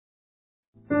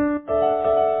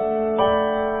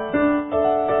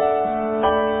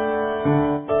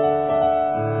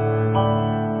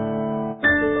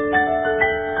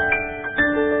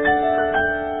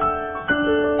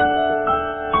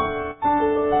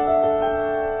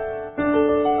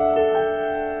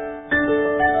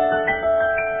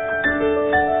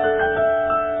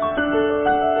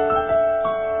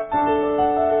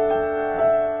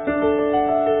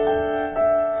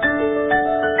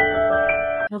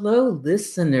Hello,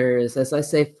 listeners. As I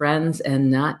say, friends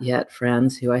and not yet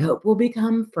friends who I hope will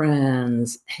become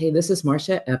friends. Hey, this is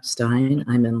Marcia Epstein.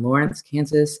 I'm in Lawrence,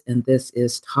 Kansas, and this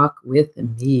is Talk with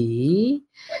Me,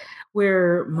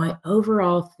 where my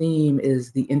overall theme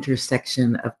is the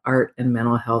intersection of art and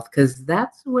mental health, because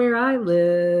that's where I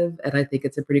live, and I think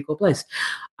it's a pretty cool place.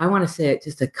 I want to say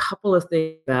just a couple of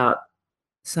things about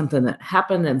something that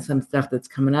happened and some stuff that's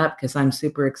coming up because I'm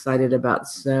super excited about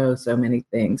so many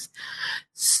things.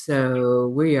 So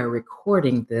we are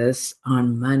recording this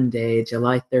on Monday,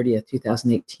 July 30th,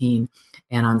 2018.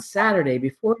 And on Saturday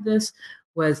before this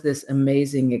was this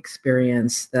amazing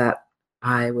experience that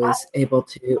I was able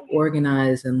to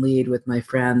organize and lead with my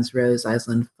friends Rose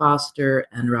Island Foster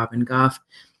and Robin Goff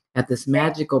at this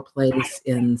magical place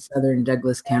in southern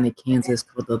Douglas County, Kansas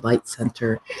called the Light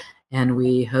Center. And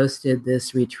we hosted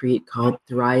this retreat called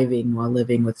Thriving While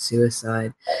Living with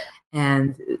Suicide.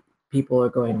 And people are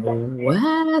going,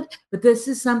 what? But this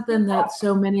is something that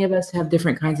so many of us have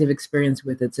different kinds of experience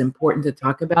with. It's important to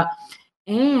talk about.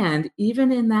 And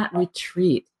even in that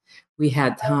retreat, we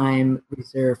had time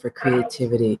reserved for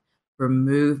creativity, for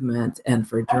movement, and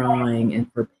for drawing, and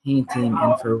for painting,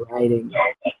 and for writing,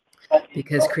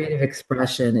 because creative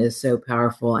expression is so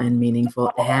powerful and meaningful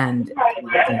and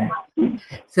connecting.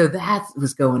 So that's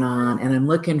what's going on. And I'm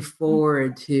looking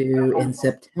forward to, in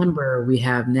September, we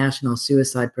have National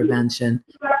Suicide Prevention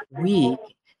Week,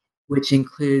 which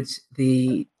includes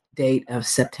the date of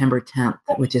September 10th,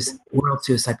 which is World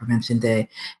Suicide Prevention Day.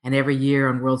 And every year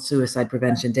on World Suicide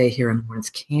Prevention Day here in Lawrence,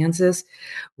 Kansas,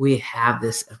 we have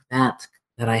this event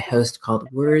that I host called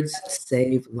Words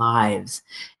Save Lives.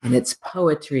 And it's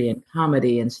poetry and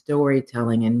comedy and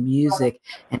storytelling and music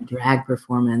and drag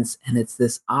performance. And it's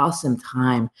this awesome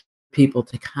time for people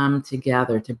to come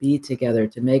together, to be together,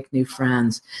 to make new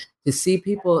friends, to see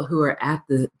people who are at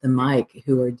the mic,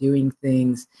 who are doing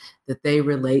things that they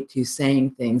relate to,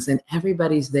 saying things. And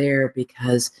everybody's there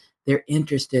because they're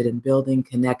interested in building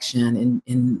connection and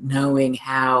in knowing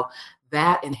how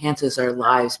that enhances our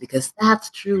lives, because that's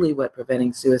truly what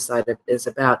preventing suicide is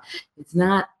about. It's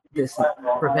not this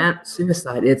prevent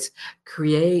suicide, it's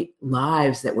create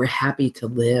lives that we're happy to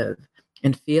live,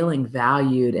 and feeling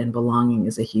valued and belonging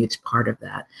is a huge part of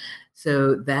that.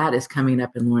 So that is coming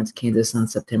up in Lawrence, Kansas on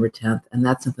September 10th. And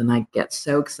that's something I get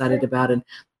so excited about.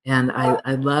 And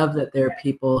I love that there are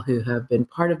people who have been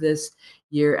part of this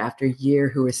year after year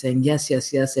who are saying, yes,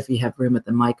 yes, yes, if you have room at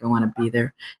the mic, I want to be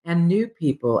there. And new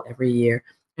people every year,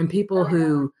 and people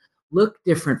who look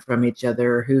different from each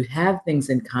other, who have things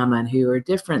in common, who are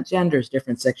different genders,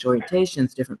 different sexual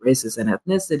orientations, different races and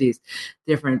ethnicities,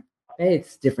 different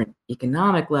faiths, different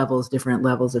economic levels, different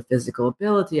levels of physical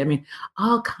ability. I mean,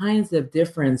 all kinds of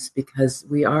difference, because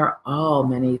we are all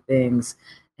many things,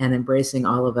 and embracing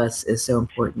all of us is so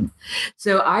important.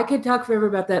 So I could talk forever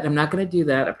about that. I'm not going to do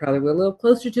that. I probably will a little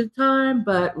closer to the time,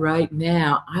 but right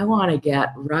now I want to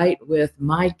get right with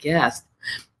my guest,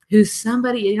 who's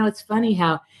somebody, it's funny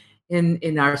how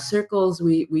in our circles,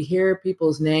 we hear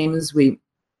people's names, we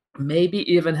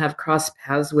maybe even have crossed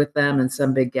paths with them in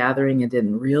some big gathering and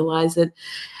didn't realize it.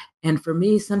 And for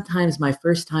me, sometimes my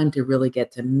first time to really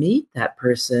get to meet that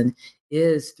person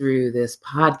is through this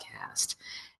podcast.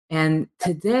 And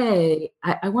today,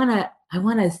 I want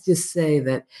to just say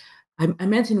that I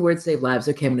mentioned Words Save Lives.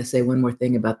 Okay, I'm going to say one more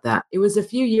thing about that. It was a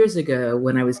few years ago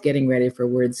when I was getting ready for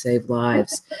Words Save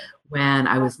Lives, when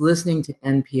I was listening to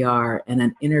NPR, and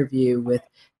an interview with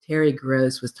Terry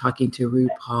Gross was talking to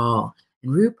RuPaul.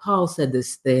 And RuPaul said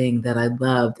this thing that I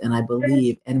loved and I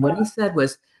believe. And what he said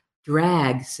was,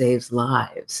 drag saves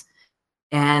lives.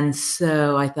 And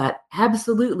so I thought,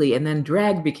 absolutely. And then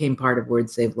drag became part of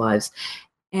Words Save Lives.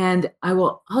 And I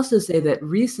will also say that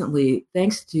recently,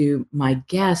 thanks to my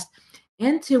guest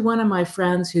and to one of my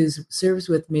friends who serves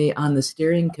with me on the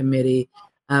steering committee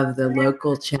of the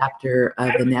local chapter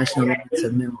of the National Alliance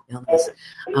of Mental Illness,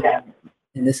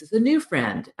 and this is a new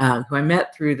friend who I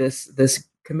met through this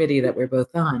committee that we're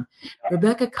both on.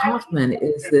 Rebecca Kaufman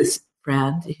is this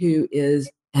friend who is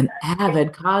an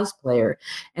avid cosplayer.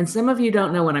 And some of you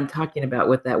don't know what I'm talking about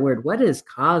with that word. What is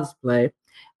cosplay?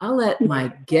 I'll let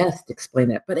my guest explain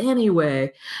it. But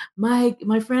anyway, my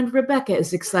friend Rebecca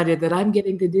is excited that I'm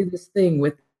getting to do this thing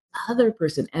with other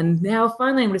person. And now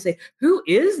finally I'm going to say, who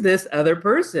is this other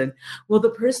person? Well, the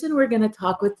person we're going to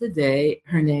talk with today,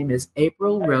 her name is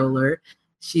April Roller.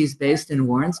 She's based in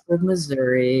Warrensburg,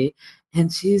 Missouri,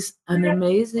 and she's an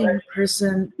amazing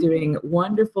person doing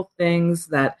wonderful things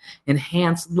that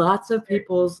enhance lots of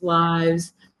people's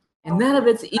lives. And none of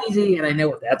it's easy, and I know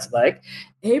what that's like.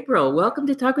 April, welcome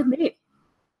to Talk with Me.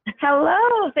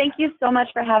 Hello. Thank you so much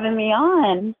for having me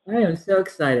on. I am so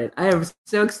excited. I am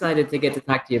so excited to get to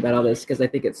talk to you about all this because I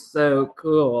think it's so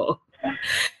cool.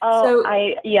 Oh,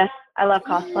 So, yes, I love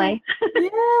yeah, cosplay.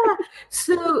 yeah.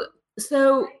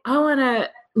 So I want to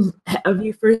have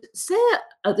you first say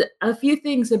a few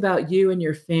things about you and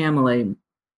your family,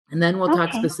 and then we'll talk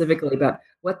Okay. specifically about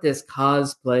what this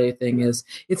cosplay thing is.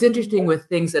 It's interesting with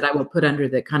things that I will put under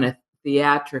the kind of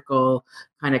theatrical,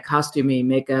 kind of costumey,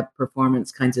 makeup,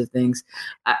 performance kinds of things.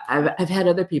 I've had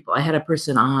other people. I had a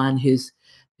person on whose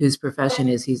profession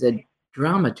is he's a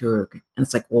dramaturg, and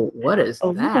it's like, well, what is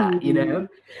Oh, that?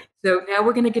 So now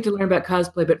we're going to get to learn about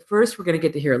cosplay, but first we're going to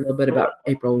get to hear a little bit about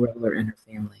April Riller and her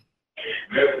family.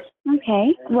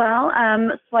 okay. Well,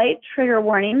 slight trigger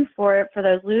warning for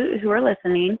those who are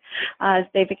listening. If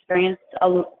they've experienced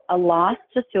a loss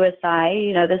to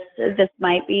suicide, this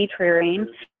might be triggering.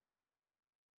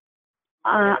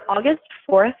 August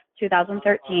 4th,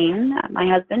 2013, my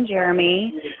husband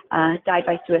Jeremy died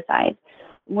by suicide.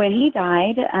 When he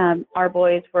died, our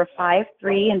boys were 5,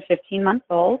 3, and 15 months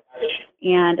old.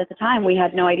 And at the time, we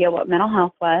had no idea what mental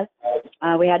health was.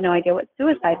 We had no idea what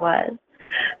suicide was.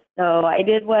 So I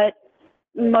did what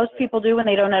most people do when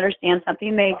they don't understand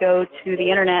something. They go to the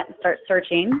internet and start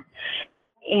searching.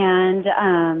 And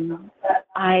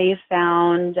I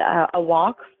found a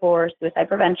walk for suicide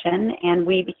prevention, and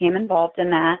we became involved in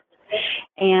that.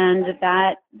 And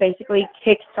that basically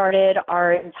kick-started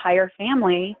our entire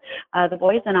family, the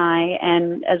boys and I,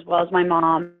 and as well as my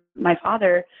mom, my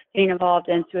father, getting involved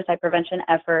in suicide prevention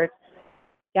efforts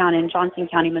down in Johnson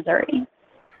County, Missouri.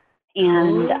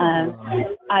 And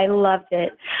I loved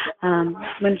it.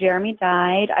 When Jeremy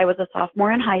died, I was a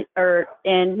sophomore in high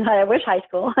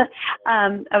school.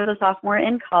 I was a sophomore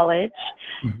in college,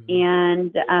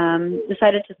 and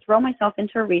decided to throw myself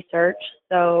into research.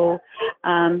 So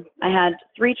I had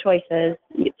 3 choices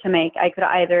to make. I could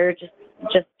either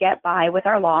just get by with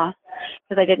our loss,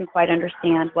 because I didn't quite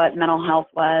understand what mental health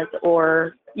was,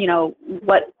 or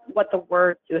what the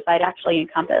word suicide actually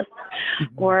encompassed,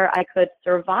 or I could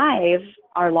survive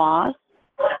our loss,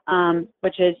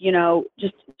 which is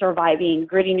just surviving,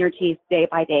 gritting your teeth day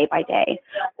by day by day,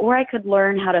 or I could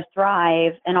learn how to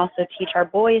thrive and also teach our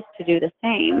boys to do the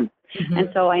same. And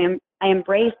so I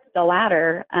embraced the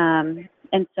latter,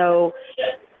 and so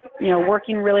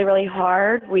working really, really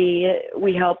hard,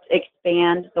 we helped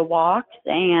expand the walks,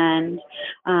 and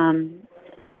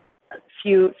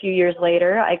few years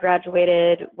later, I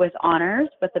graduated with honors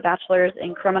with a bachelor's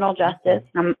in criminal justice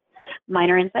and a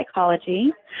minor in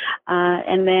psychology.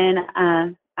 And then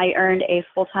I earned a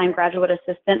full-time graduate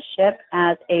assistantship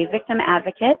as a victim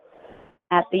advocate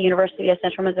at the University of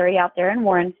Central Missouri out there in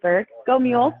Warrensburg. Go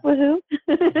Mules, woohoo!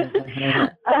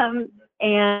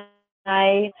 And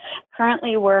I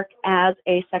currently work as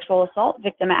a sexual assault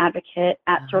victim advocate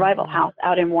at Survival House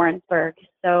out in Warrensburg.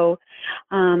 So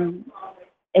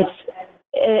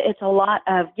it's a lot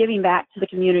of giving back to the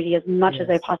community as much as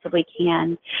I possibly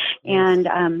can. And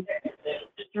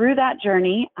through that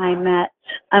journey, I met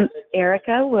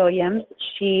Erica Williams.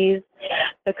 She's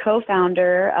the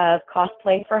co-founder of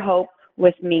Cosplay for Hope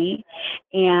with me.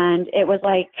 And it was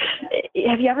like,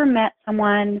 have you ever met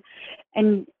someone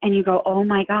and you go, oh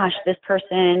my gosh, this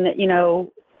person,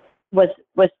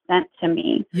 was sent to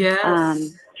me. Yes.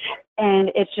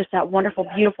 And it's just that wonderful,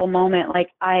 beautiful moment.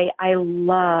 Like I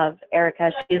love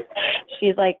Erica.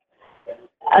 She's like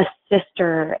a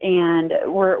sister, and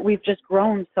we've just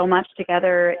grown so much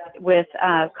together with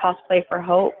Cosplay for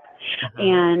Hope.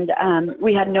 And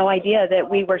we had no idea that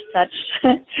we were such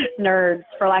nerds,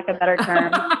 for lack of a better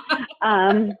term.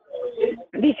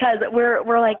 Because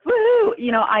we're like, woo!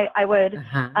 I would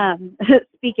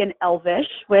speak in Elvish,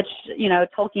 which,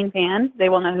 Tolkien fans, they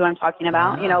will know who I'm talking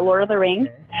about, Lord of the Rings.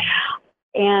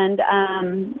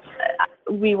 And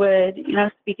we would,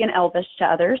 speak in Elvish to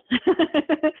others.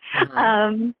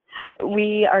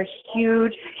 We are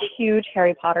huge, huge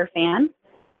Harry Potter fans.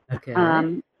 Okay.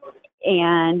 And,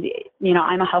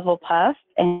 I'm a Hufflepuff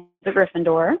and a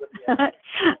Gryffindor.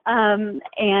 And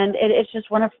it's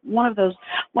just one of those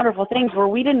wonderful things where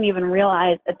we didn't even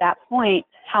realize at that point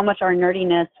how much our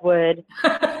nerdiness would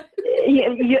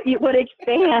would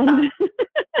expand.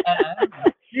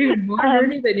 Even more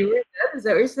nerdy than you were then? Is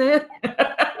that what you're saying?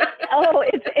 Oh,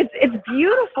 it's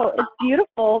beautiful. It's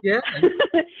beautiful. Yeah.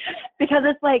 Because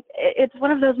it's like, it's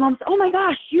one of those moments, oh my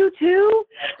gosh, you too?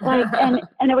 Like, and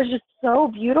it was just so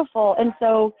beautiful. And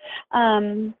so,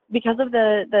 because of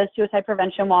the suicide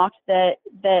prevention walks that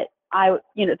I,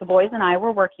 the boys and I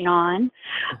were working on,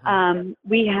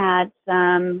 we had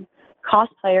some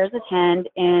cosplayers attend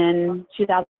in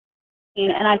 2000.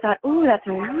 And I thought, ooh, that's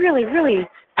a really, really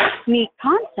neat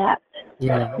concept.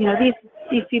 Yeah. You know,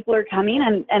 these people are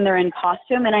coming and they're in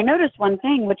costume. And I noticed one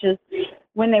thing, which is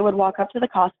when they would walk up to the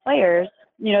cosplayers,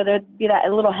 you know, there'd be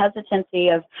that little hesitancy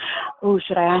of, oh,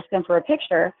 should I ask them for a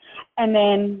picture? And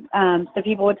then the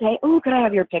people would say, oh, could I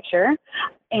have your picture?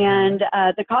 And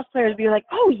the cosplayers would be like,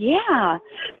 oh, yeah.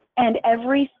 And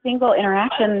every single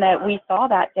interaction that we saw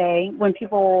that day when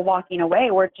people were walking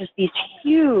away were just these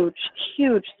huge,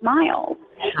 huge smiles.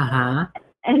 Uh-huh.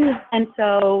 And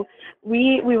so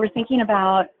we were thinking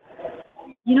about,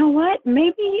 you know what,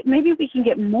 maybe we can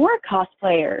get more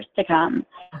cosplayers to come.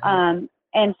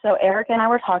 And so Eric and I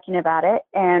were talking about it,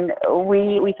 and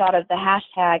we thought of the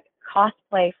hashtag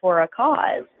cosplay for a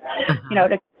cause, you know,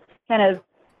 to kind of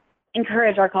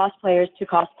encourage our cosplayers to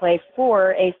cosplay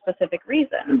for a specific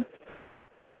reason.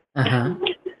 That's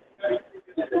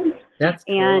cool.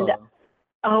 And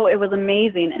oh, it was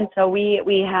amazing. And so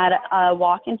we had a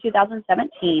walk in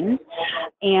 2017,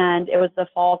 and it was the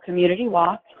fall community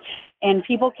walk, and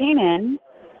people came in,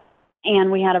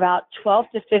 and we had about 12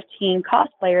 to 15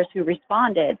 cosplayers who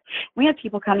responded. We had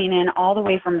people coming in all the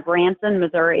way from Branson,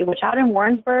 Missouri, which out in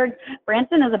Warrensburg,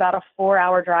 Branson is about a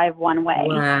 4-hour drive one way.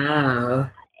 Wow.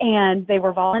 And they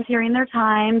were volunteering their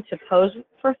time to pose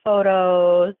for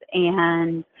photos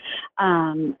and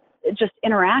just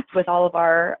interact with all of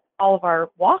our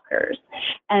walkers.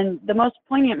 And the most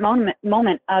poignant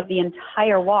moment of the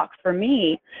entire walk for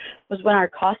me was when our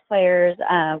cosplayers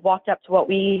walked up to what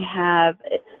we have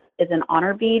is an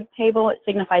honor bead table. It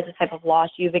signifies the type of loss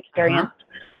you've experienced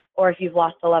or if you've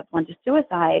lost a loved one to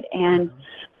suicide. And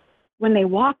when they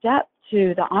walked up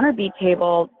to the honor bead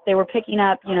table, they were picking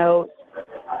up, you know,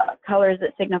 colors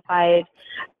that signified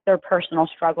their personal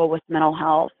struggle with mental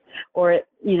health, or,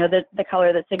 you know, the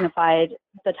color that signified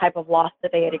the type of loss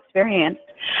that they had experienced.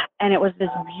 And it was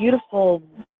this beautiful,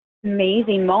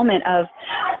 amazing moment of,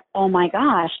 oh my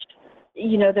gosh,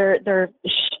 you know, they're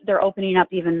opening up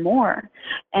even more.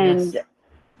 And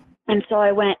and so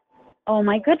I went, oh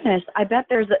my goodness, I bet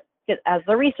there's as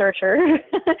the researcher,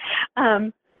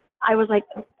 I was like,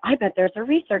 I bet there's a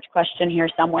research question here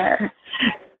somewhere.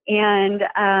 And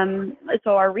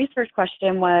so our research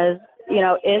question was, you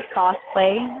know, is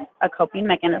cosplay a coping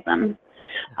mechanism?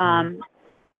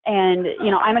 And,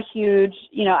 you know, I'm a huge,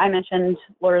 you know, I mentioned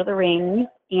Lord of the Rings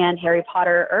and Harry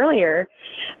Potter earlier.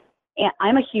 And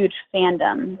I'm a huge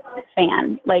fandom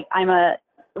fan. Like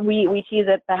we tease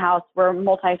at the house, we're a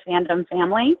multi-fandom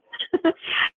family.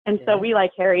 And so we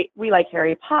like Harry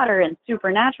Potter and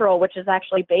Supernatural, which is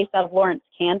actually based out of Lawrence,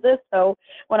 Kansas. So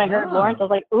when I heard Lawrence, I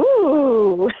was like,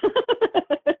 ooh.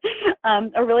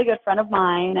 A really good friend of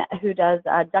mine who does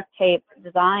duct tape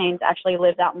designs actually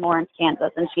lives out in Lawrence,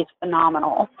 Kansas, and she's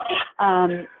phenomenal.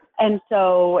 And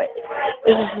so it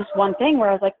was just one thing where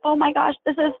I was like, oh my gosh,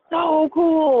 this is so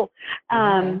cool.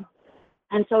 And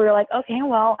so we were like, okay,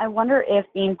 well, I wonder if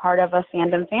being part of a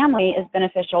fandom family is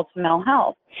beneficial to mental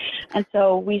health. And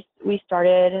so we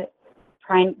started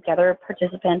trying to gather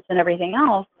participants and everything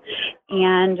else.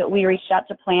 And we reached out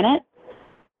to Planet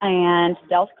and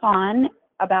StealthCon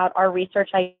about our research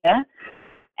idea,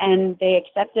 and they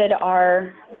accepted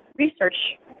our research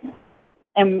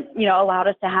and, you know, allowed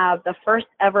us to have the first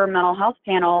ever mental health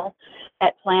panel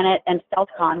at Planet and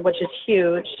StealthCon, which is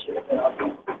huge.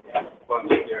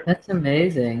 That's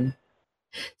amazing.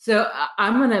 So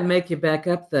I'm going to make you back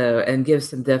up, though, and give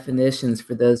some definitions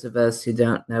for those of us who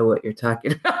don't know what you're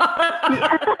talking about.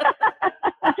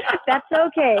 That's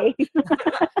okay.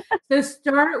 So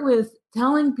start with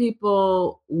telling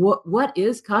people what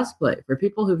is cosplay for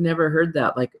people who've never heard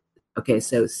that. Like, okay,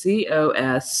 so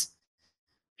COSPLAY.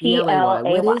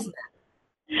 What is that?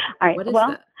 All right. Well,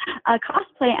 that?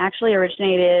 Cosplay actually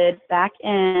originated back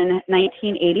in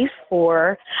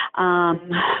 1984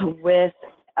 with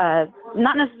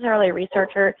not necessarily a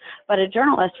researcher, but a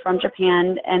journalist from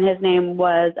Japan, and his name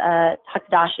was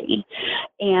Takadashi.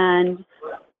 And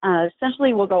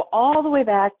essentially, we'll go all the way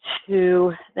back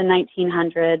to the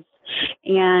 1900s,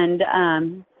 and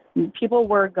people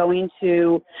were going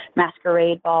to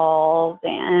masquerade balls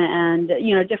and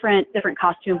you know, different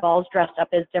costume balls dressed up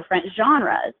as different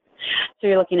genres. So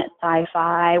you're looking at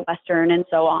sci-fi, Western, and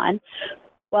so on.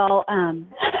 Well,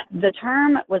 the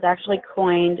term was actually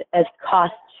coined as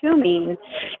costuming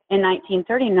in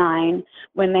 1939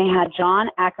 when they had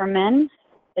John Ackerman.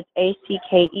 It's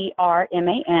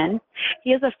Ackerman.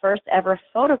 He is the first ever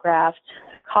photographed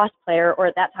cosplayer, or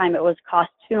at that time it was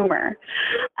costumer.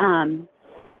 And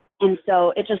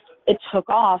so it took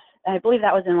off. I believe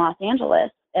that was in Los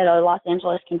Angeles, at a Los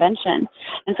Angeles convention.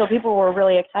 And so people were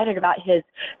really excited about his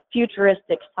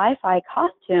futuristic sci-fi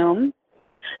costume.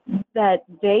 that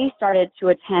they started to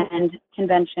attend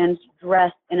conventions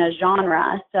dressed in a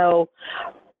genre. So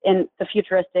in the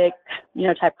futuristic,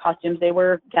 type costumes, they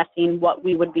were guessing what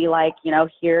we would be like,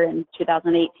 here in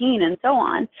 2018 and so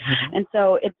on. Mm-hmm. And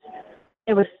so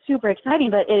it was super exciting,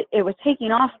 but it was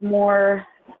taking off more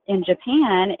in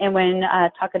Japan. And when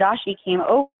Takadashi came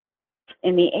over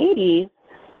in the 80s,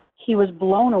 he was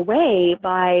blown away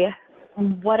by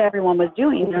what everyone was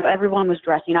doing. Everyone was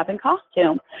dressing up in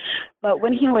costume. But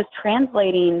when he was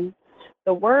translating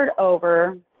the word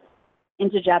over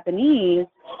into Japanese,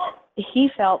 he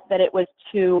felt that it was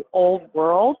too old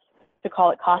world to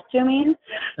call it costuming.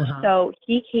 Uh-huh. So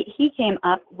he came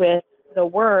up with the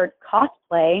word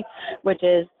cosplay, which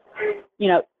is,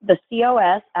 the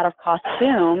COS out of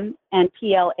costume and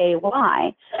PLAY.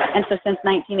 And so since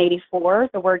 1984,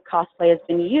 the word cosplay has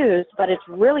been used, but it's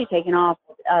really taken off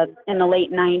in the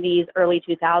late 90s, early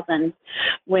 2000s,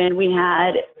 when we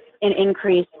had an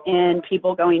increase in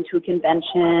people going to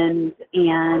conventions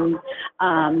and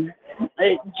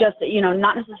just,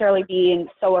 not necessarily being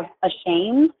so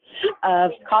ashamed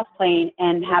of cosplaying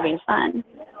and having fun.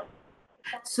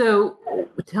 So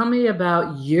tell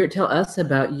us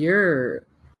about your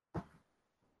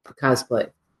cosplay.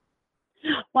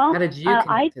 Well, how did you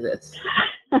connect to this?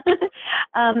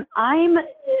 I'm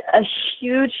a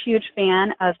huge, huge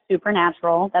fan of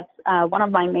Supernatural. That's one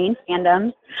of my main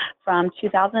fandoms from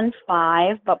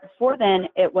 2005. But before then,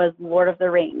 it was Lord of the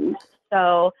Rings.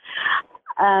 So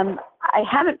I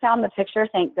haven't found the picture,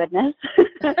 thank goodness,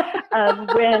 of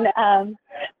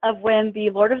when the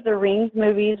Lord of the Rings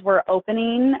movies were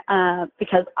opening,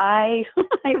 because I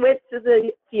went to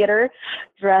the theater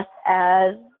dressed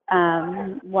as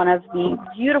one of the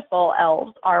beautiful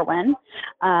elves, Arwen,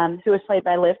 who was played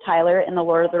by Liv Tyler in the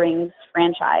Lord of the Rings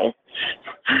franchise.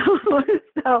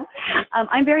 So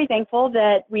I'm very thankful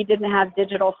that we didn't have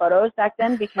digital photos back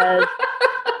then, because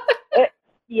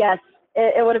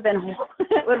it would have been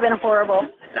horrible.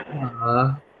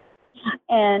 Uh-huh.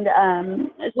 And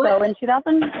so in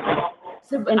 2000.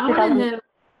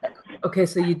 Okay,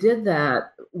 so you did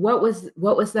that. What was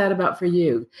that about for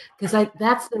you? Because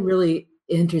that's the really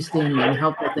interesting and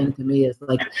helpful thing to me, is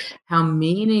like how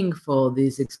meaningful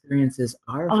these experiences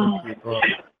are for people.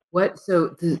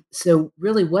 So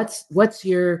really, what's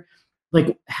your,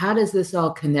 like, how does this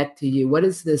all connect to you? What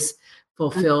does this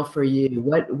fulfill for you?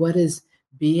 What is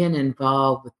being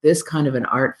involved with this kind of an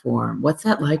art form? What's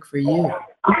that like for you?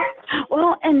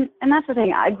 Well, and that's the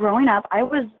thing. Growing up, I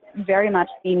was very much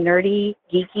the nerdy,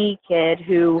 geeky kid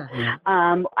who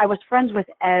I was friends with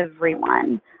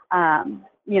everyone. I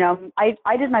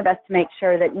did my best to make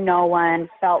sure that no one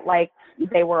felt like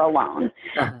they were alone.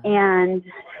 And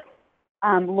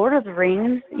Lord of the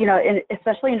Rings, and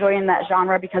especially enjoying that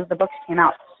genre because the books came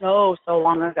out so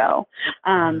long ago.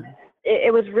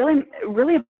 It was really,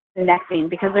 really connecting,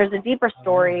 because there's a deeper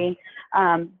story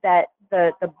that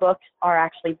the books are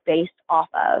actually based off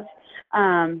of.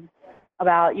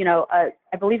 About,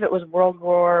 I believe it was World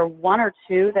War I or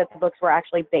II that the books were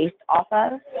actually based off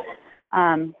of.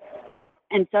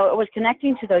 And so it was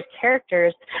connecting to those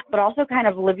characters, but also kind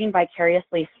of living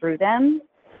vicariously through them.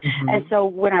 Mm-hmm. And so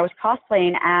when I was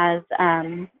cosplaying as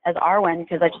Arwen,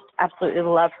 because I just absolutely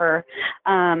love her,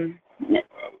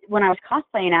 when I was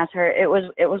cosplaying as her, it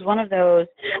was one of those,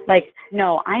 like,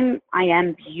 no, I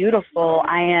am beautiful.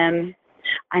 I'm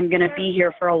going to be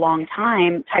here for a long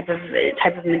time type of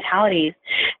mentalities.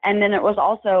 And then it was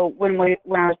also when I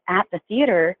was at the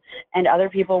theater and other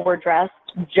people were dressed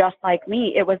just like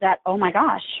me, it was that, oh my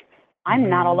gosh, I'm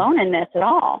not alone in this at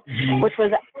all, which was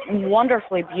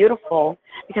wonderfully beautiful,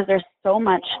 because there's so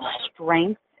much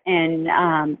strength and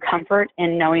comfort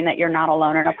in knowing that you're not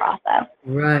alone in a process.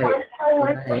 Right.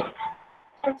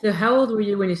 So how old were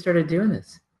you when you started doing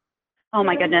this? Oh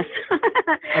my goodness.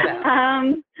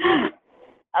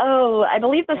 I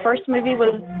believe the first movie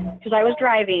was, because I was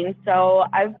driving, so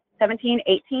I was 17,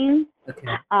 18. Okay.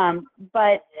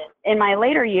 But in my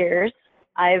later years,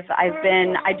 I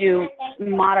do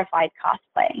modified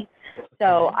cosplay.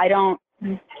 So I don't,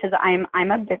 because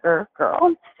I'm a bigger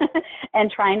girl,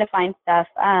 and trying to find stuff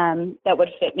that would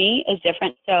fit me is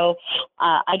different. So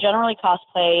I generally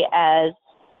cosplay as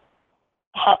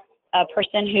a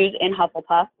person who's in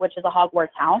Hufflepuff, which is a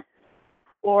Hogwarts house,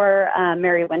 or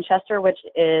Mary Winchester, which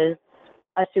is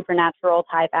a supernatural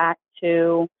tie back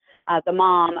to the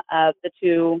mom of the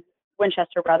two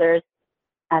Winchester brothers,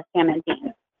 Sam and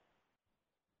Dean.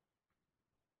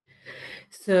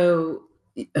 So,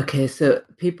 okay, so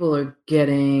people are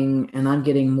getting, and I'm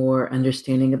getting more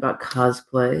understanding about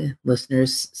cosplay.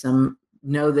 Listeners, some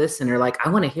know this and are like, I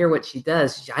want to hear what she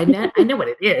does. I know what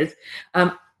it is.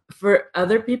 For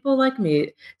other people like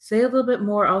me, say a little bit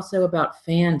more also about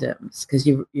fandoms, because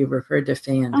you referred to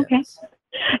Okay. fandoms.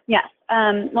 Yes.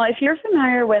 Well, if you're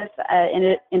familiar with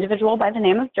an individual by the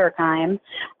name of Durkheim,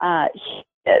 he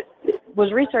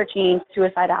was researching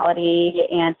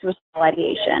suicidality and suicidal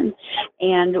ideation.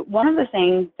 And one of the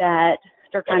things that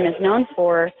Durkheim is known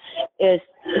for is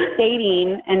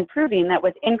stating and proving that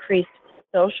with increased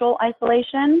social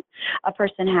isolation, a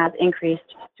person has increased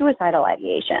suicidal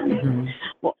ideation.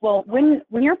 Mm-hmm. Well, when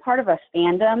you're part of a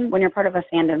fandom, when you're part of a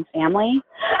fandom family,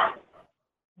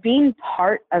 being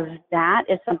part of that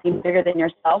is something bigger than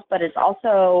yourself, but it's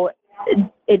also,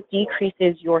 it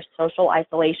decreases your social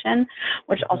isolation,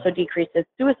 which also decreases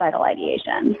suicidal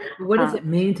ideation. What does it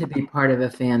mean to be part of a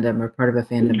fandom or part of a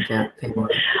fandom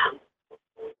family?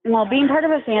 Well, being part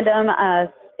of a fandom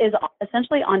is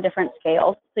essentially on different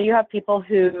scales. So you have people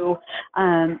who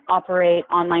operate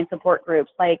online support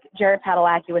groups, like Jared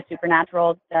Padalecki with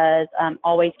Supernatural does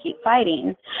Always Keep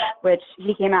Fighting, which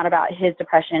he came out about his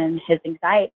depression and his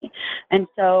anxiety. And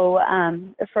so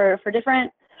for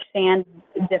different fans,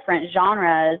 different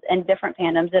genres and different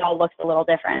fandoms, it all looks a little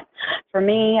different. For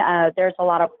me, there's a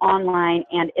lot of online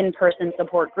and in-person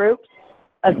support groups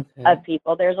of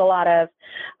people. There's a lot of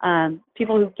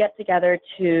people who get together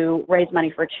to raise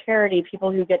money for charity,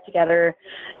 people who get together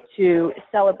to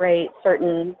celebrate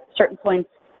certain points,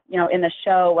 in the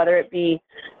show, whether it be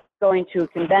going to a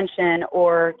convention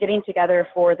or getting together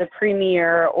for the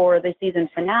premiere or the season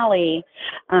finale.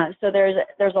 So there's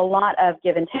a lot of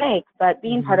give and take, but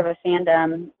being part of a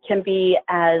fandom can be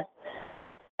at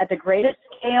the greatest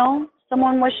scale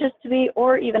someone wishes to be,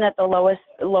 or even at the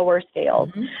lower scales.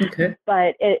 Mm-hmm. Okay.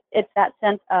 But it's that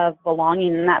sense of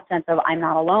belonging and that sense of I'm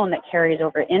not alone that carries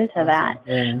over into awesome. that.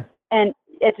 Yeah. And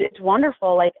it's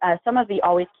wonderful. Like some of the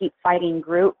Always Keep Fighting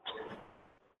groups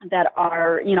that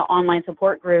are, online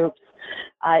support groups,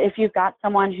 if you've got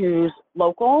someone who's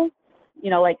local,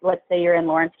 like let's say you're in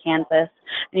Lawrence, Kansas,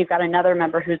 and you've got another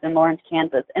member who's in Lawrence,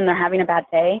 Kansas, and they're having a bad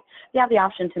day, you have the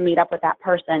option to meet up with that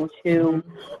person to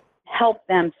help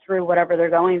them through whatever they're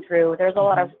going through. There's a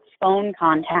lot of phone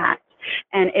contact,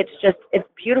 and it's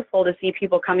beautiful to see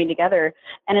people coming together.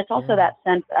 And it's also that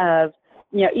sense of,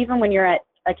 even when you're at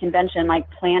a convention like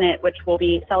Planet, which will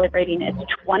be celebrating its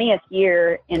 20th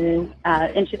year in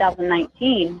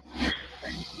 2019,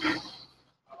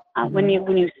 when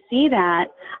you see that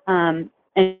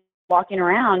and walking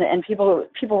around and people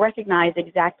recognize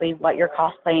exactly what you're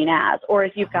cosplaying as, or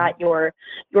if you've got your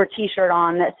t-shirt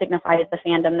on that signifies the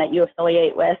fandom that you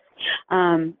affiliate with,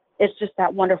 it's just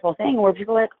that wonderful thing where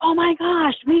people are like, oh my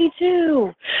gosh, me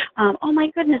too. Oh my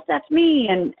goodness, that's me.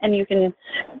 And you can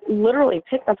literally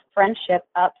pick a friendship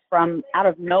up from out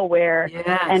of nowhere.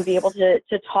 Yes. And be able to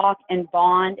talk and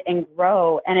bond and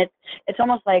grow. And it's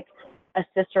almost like a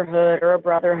sisterhood or a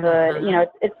brotherhood.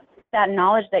 It's that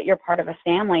knowledge that you're part of a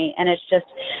family, and it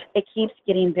keeps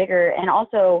getting bigger. And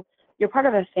also, you're part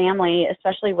of a family,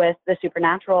 especially with the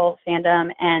Supernatural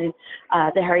fandom and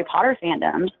the Harry Potter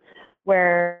fandoms,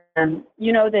 where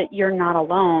that you're not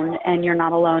alone, and you're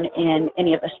not alone in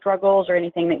any of the struggles or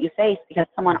anything that you face, because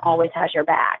someone always has your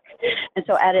back. And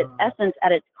so at its essence,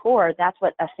 at its core, that's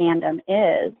what a fandom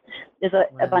is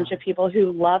a bunch of people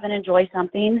who love and enjoy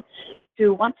something,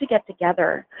 who want to get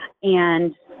together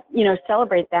and,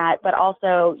 celebrate that, but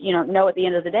also, know at the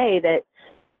end of the day that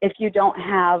if you don't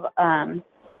have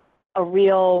a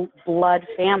real blood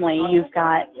family, you've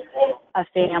got a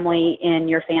family in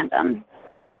your fandom.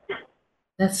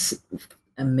 That's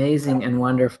amazing and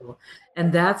wonderful.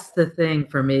 And that's the thing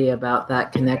for me about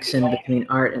that connection between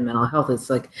art and mental health. It's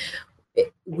like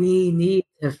we need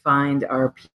to find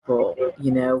our people, Yes.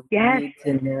 We need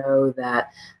to know that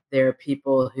there are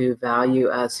people who value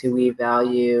us, who we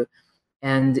value,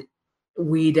 and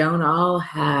we don't all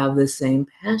have the same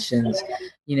passions.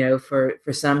 For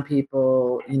some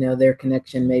people, their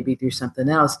connection may be through something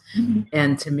else. Mm-hmm.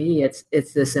 And to me, it's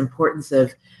this importance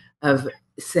of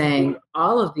saying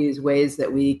all of these ways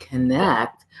that we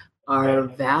connect are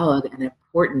valid and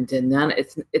important, and then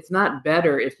it's not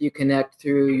better if you connect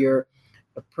through your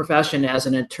profession as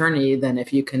an attorney than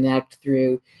if you connect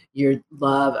through your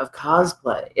love of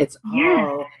cosplay. It's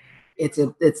all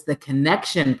it's the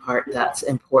connection part that's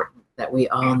important, that we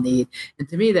all need. And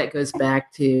to me, that goes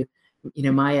back to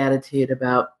my attitude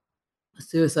about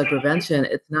suicide prevention.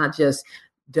 It's not just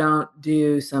don't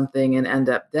do something and end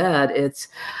up dead. It's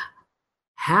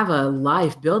have a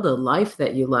life, build a life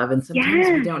that you love. And sometimes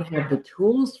we don't have the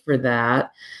tools for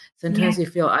that. Sometimes you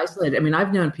feel isolated. I mean,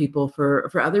 I've known people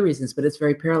for other reasons, but it's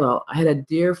very parallel. I had a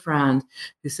dear friend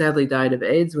who sadly died of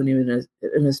AIDS when he was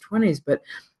in his 20s,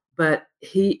 but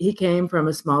he came from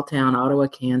a small town, Ottawa,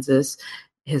 Kansas,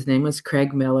 his name was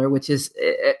Craig Miller, which is,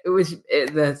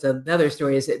 that's another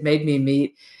story, is it made me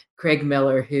meet Craig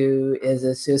Miller, who is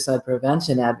a suicide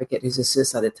prevention advocate, who's a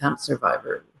suicide attempt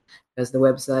survivor, because the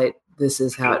website, This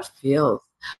Is How It Feels.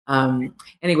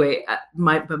 Anyway,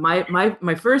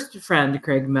 my first friend,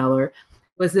 Craig Miller,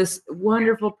 was this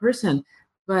wonderful person,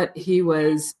 but he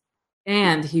was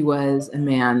a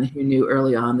man who knew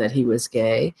early on that he was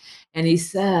gay. And he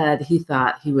said he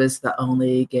thought he was the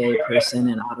only gay person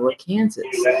in Ottawa, Kansas.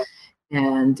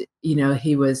 And,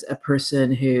 he was a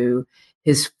person who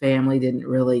his family didn't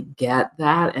really get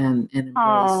that and embrace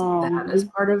that as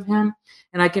part of him.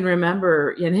 And I can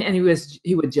remember, and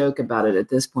he would joke about it at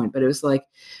this point, but it was like,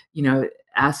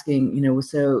 asking,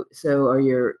 so are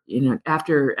your,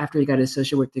 after he got his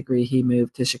social work degree, he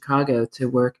moved to Chicago to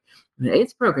work in an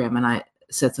AIDS program. And I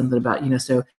said something about,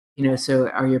 so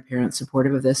are your parents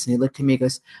supportive of this? And he looked at me and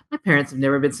goes, my parents have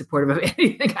never been supportive of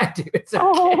anything I do. It's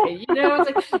okay. I was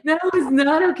like, no, it's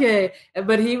not okay.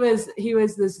 But he was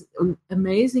this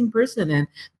amazing person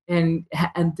and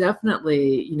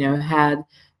definitely, had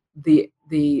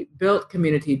the built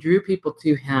community, drew people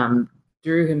to him,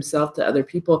 drew himself to other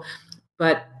people,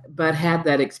 but had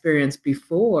that experience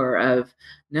before of,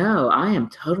 no, I am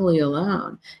totally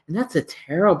alone. And that's a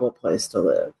terrible place to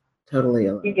live. Totally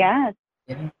alone. Yes.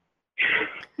 Yeah.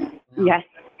 Wow. Yes.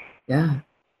 Yeah.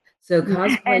 So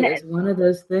cosplay is one of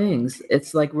those things.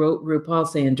 It's like RuPaul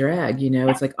saying drag,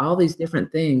 it's like all these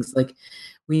different things. Like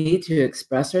we need to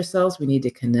express ourselves, we need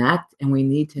to connect, and we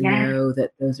need to know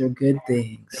that those are good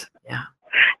things. Yeah.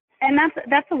 And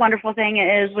that's the wonderful thing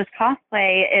is with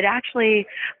cosplay, it actually,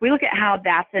 we look at how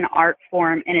that's an art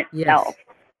form in itself.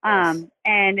 Yes.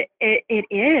 And it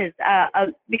is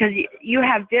because you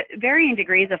have varying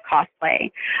degrees of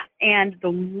cosplay. And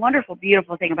the wonderful,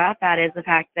 beautiful thing about that is the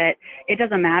fact that it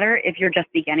doesn't matter if you're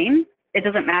just beginning. It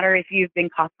doesn't matter if you've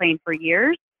been cosplaying for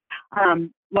years.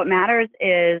 What matters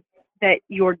is that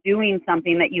you're doing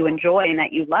something that you enjoy and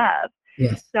that you love.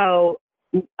 Yes. So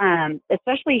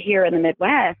especially here in the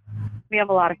Midwest, we have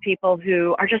a lot of people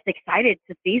who are just excited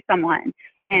to see someone.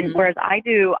 And whereas I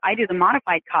do the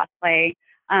modified cosplay,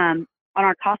 on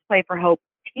our Cosplay for Hope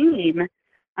team,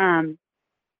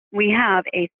 we have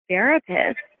a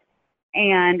therapist,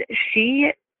 and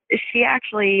she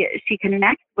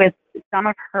connects with some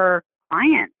of her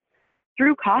clients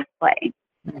through cosplay.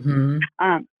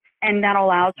 And that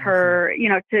allows her,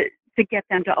 to get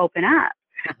them to open up.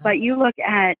 But you look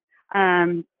at,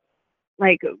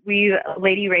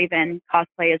 Lady Raven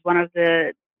Cosplay is one of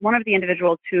the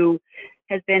individuals who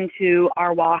has been to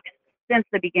our walks since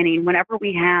the beginning. Whenever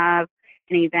we have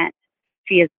an event,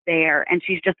 she is there, and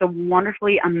she's just a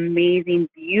wonderfully amazing,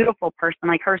 beautiful person.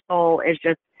 Like her soul is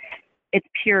just, it's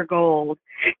pure gold.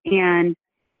 And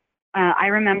I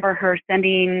remember her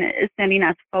sending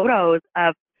us photos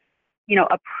of,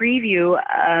 a preview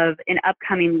of an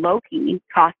upcoming Loki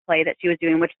cosplay that she was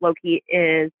doing, which Loki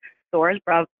is Thor's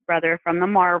brother from the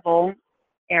Marvel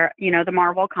era, the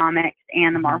Marvel comics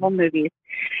and the Marvel movies.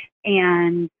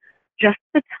 And just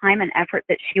the time and effort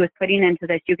that she was putting into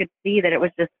this, you could see that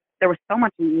there was so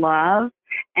much love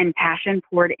and passion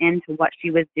poured into what she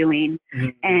was doing.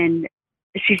 And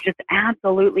she's just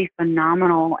absolutely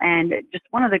phenomenal and just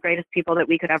one of the greatest people that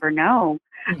we could ever know.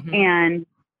 And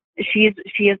she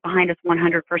is behind us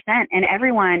 100%. And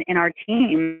everyone in our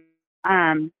team,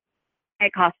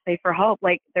 at Cosplay for Hope,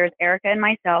 like there's Erica and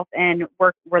myself, and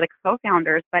we're the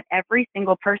co-founders, but every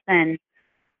single person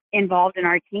involved in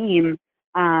our team,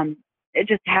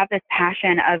 just have this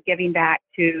passion of giving back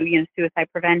to, suicide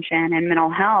prevention and mental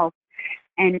health.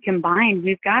 And combined,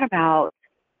 we've got about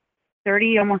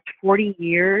 30, almost 40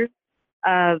 years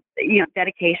of,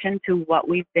 dedication to what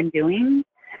we've been doing.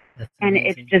 And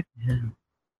it's just,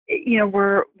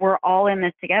 we're all in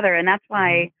this together. And that's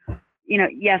why,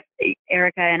 yes,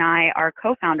 Erica and I are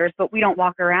co-founders, but we don't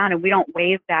walk around and we don't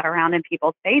wave that around in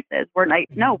people's faces. We're like,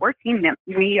 no,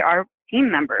 we are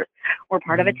team members. We're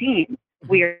part of a team.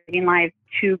 We are living lives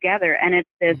together. And it's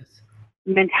this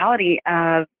mentality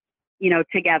of,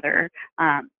 together,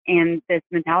 and this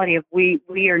mentality of we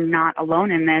are not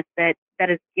alone in this, that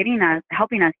is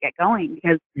helping us get going,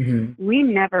 because we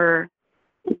never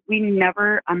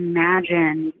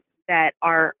imagined that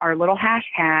our little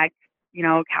hashtag,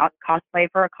 cosplay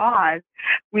for a cause,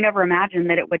 we never imagined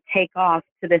that it would take off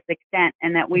to this extent,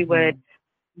 and that we would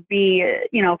be,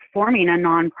 forming a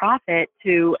nonprofit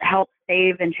to help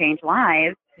save and change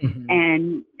lives.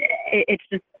 And it's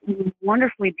just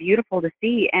wonderfully beautiful to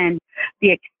see. And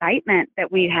the excitement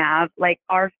that we have, like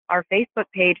our Facebook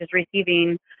page is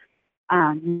receiving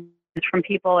from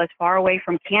people as far away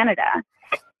from Canada.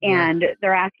 And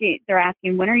they're asking,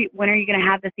 when are you going to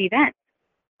have this event?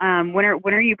 when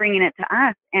are you bringing it to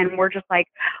us? And we're just like,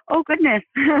 oh goodness.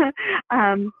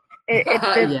 It's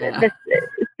Yeah. this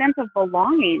sense of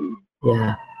belonging.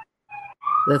 Yeah.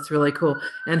 That's really cool.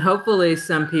 And hopefully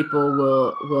some people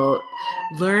will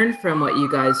learn from what you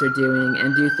guys are doing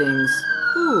and do things.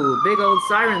 Ooh, big old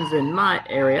sirens in my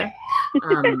area.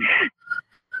 Um,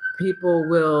 People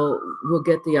will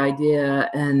get the idea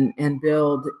and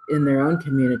build in their own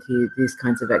community these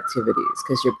kinds of activities,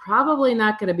 because you're probably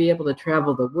not going to be able to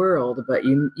travel the world, but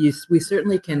we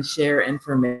certainly can share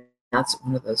information. That's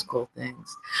one of those cool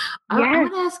things. I Yes.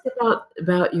 want to ask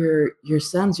about your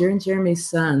sons, your and Jeremy's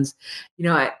sons. You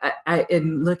know, I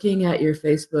in looking at your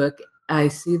Facebook, I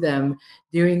see them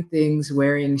doing things,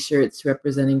 wearing shirts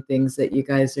representing things that you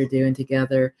guys are doing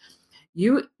together.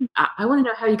 I want to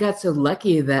know how you got so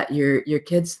lucky that your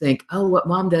kids think, oh, what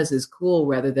mom does is cool,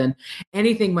 rather than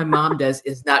anything my mom does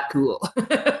is not cool.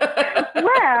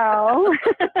 Well,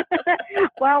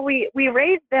 well, we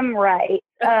raised them right.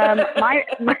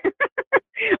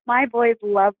 My boys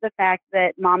love the fact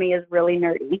that mommy is really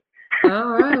nerdy.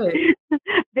 All right.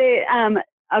 They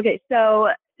okay, so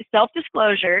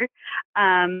self-disclosure,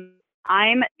 I'm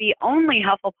the only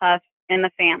Hufflepuff in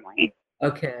the family.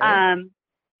 Okay.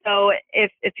 So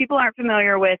if people aren't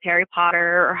familiar with Harry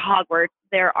Potter or Hogwarts,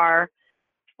 there are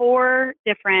four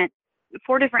different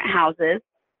houses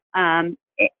in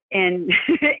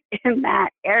in that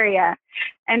area,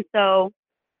 and so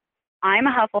I'm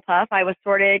a Hufflepuff. I was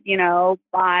sorted,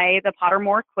 by the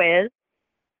Pottermore quiz,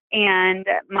 and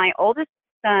my oldest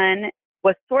son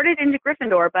was sorted into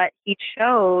Gryffindor, but he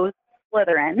chose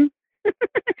Slytherin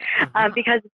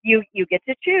because you get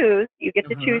to choose. You get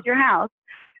to choose your house.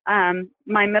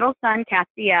 My middle son,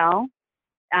 Castiel,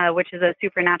 which is a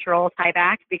supernatural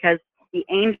tieback because the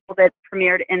angel that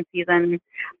premiered in season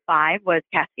 5 was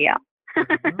Castiel.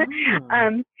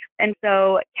 And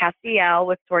so Castiel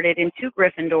was sorted into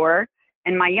Gryffindor,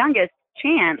 and my youngest,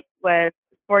 Chance, was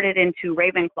sorted into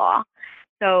Ravenclaw.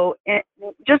 So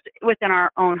just within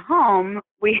our own home,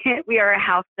 we are a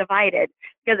house divided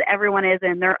because everyone is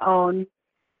in their own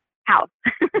house.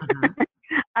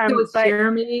 So was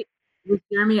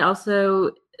Jeremy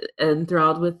also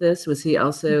enthralled with this? Was he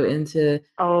also into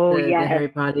the yes. Harry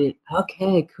Potter?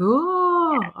 Okay,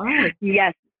 cool. Yes. All right.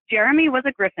 Yes, Jeremy was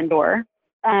a Gryffindor,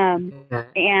 Okay.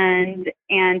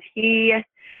 and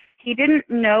he didn't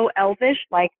know Elvish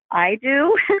like I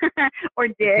do or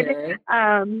did, Okay.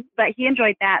 but he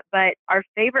enjoyed that. But our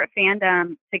favorite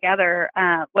fandom together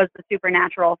was the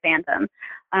Supernatural fandom.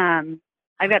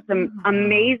 I've got some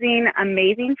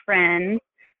amazing friends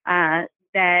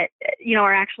that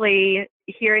are actually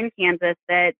here in Kansas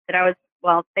that I was.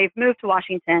 Well, they've moved to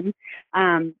Washington,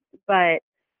 but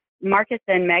Marcus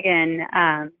and Megan,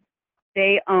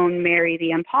 they own Mary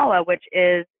the Impala, which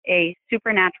is a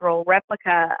supernatural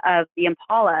replica of the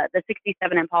Impala, the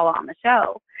 67 Impala on the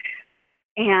show.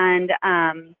 And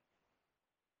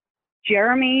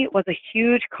Jeremy was a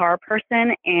huge car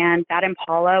person, and that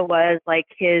Impala was like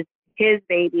his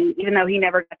baby, even though he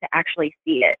never got to actually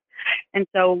see it. And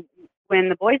so when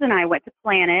the boys and I went to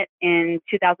Planet in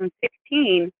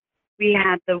 2016, we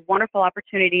had the wonderful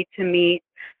opportunity to meet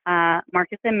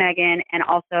Marcus and Megan, and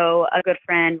also a good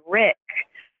friend, Rick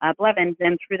Blevins.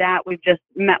 And through that, we've just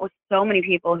met with so many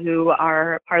people who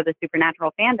are part of the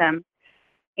Supernatural fandom.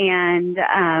 And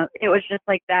it was just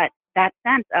like that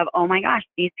sense of, oh my gosh,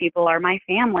 these people are my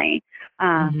family.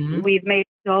 We've made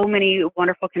so many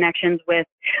wonderful connections with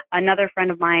another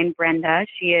friend of mine, Brenda.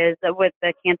 She is with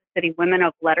the Kansas City Women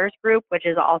of Letters group, which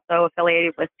is also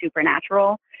affiliated with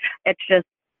Supernatural. It's just,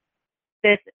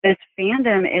 this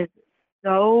fandom is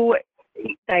so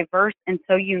diverse and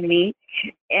so unique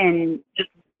and just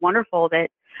wonderful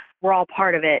that we're all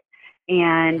part of it.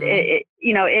 And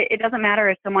it doesn't matter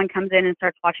if someone comes in and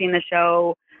starts watching the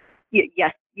show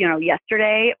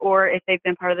yesterday, or if they've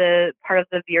been part of the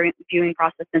viewing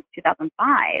process since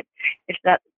 2005. It's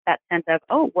that sense of,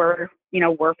 oh, we're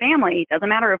family. It doesn't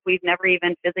matter if we've never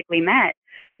even physically met.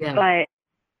 Yeah. But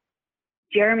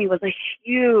Jeremy was a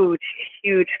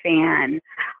huge fan,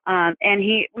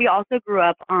 and we also grew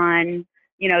up on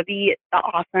the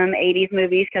awesome 80s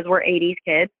movies because we're 80s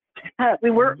kids.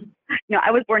 We were,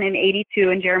 I was born in 82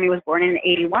 and Jeremy was born in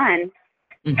 81.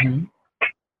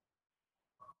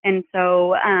 And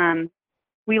so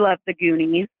we love the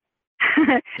Goonies,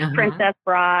 Princess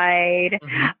Bride.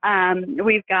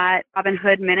 We've got Robin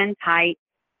Hood, Men in Tights.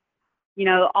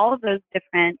 All of those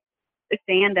different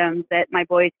fandoms that my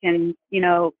boys can,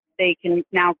 they can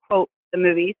now quote the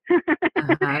movies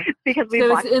Uh-huh. because we've So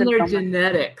it's watched in them their so much.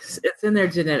 genetics. It's in their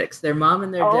genetics. Their mom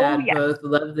and their Oh, dad yes. both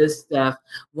love this stuff.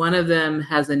 One of them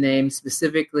has a name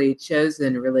specifically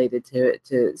chosen related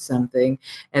to something.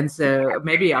 And so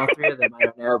maybe all three of them, I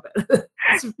don't know, but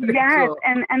it's very Yes, cool.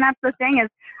 and that's the thing is,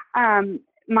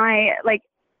 my like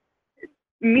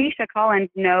Misha Collins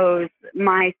knows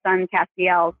my son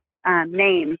Castiel's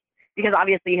name because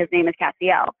obviously his name is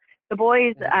Castiel. The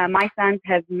boys, my sons,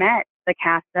 have met the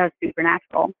cast of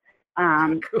Supernatural,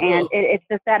 and Cool. it's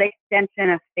just that extension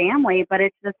of family. But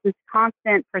it's just this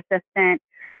constant, persistent.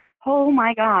 Oh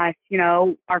my gosh,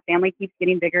 our family keeps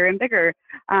getting bigger and bigger.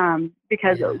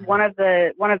 Because Yeah. one of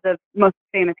the most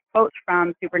famous quotes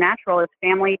from Supernatural is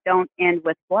 "Family don't end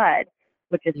with blood,"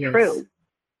 which is Yes. true.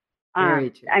 Very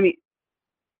true. I mean,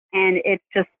 and it's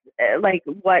just like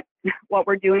what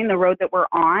we're doing, the road that we're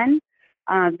on.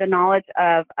 The knowledge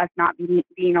of us not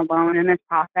being alone in this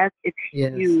process is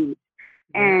Yes. huge.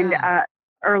 And Yeah.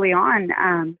 early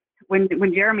on,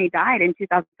 when Jeremy died in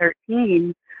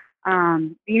 2013,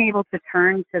 being able to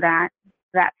turn to that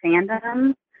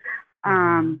fandom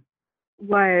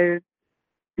was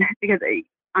because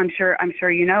I'm sure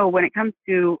when it comes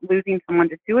to losing someone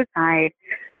to suicide,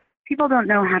 people don't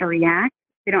know how to react.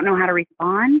 They don't know how to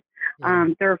respond. Yeah.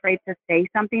 They're afraid to say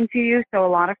something to you. So a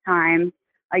lot of times,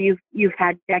 you've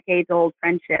had decades old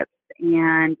friendships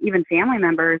and even family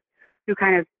members who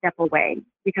kind of step away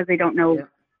because they don't know Yep.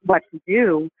 what to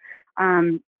do.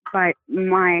 But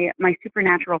my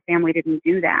Supernatural family didn't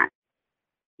do that.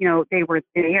 They were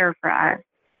there for us,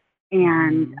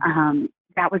 and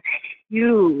that was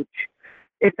huge,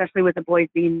 especially with the boys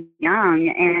being young,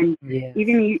 and Yes.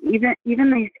 even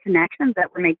these connections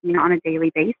that we're making on a daily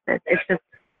basis. It's just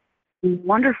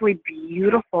wonderfully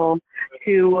beautiful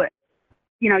to,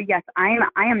 yes, I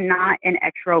am not an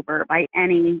extrovert by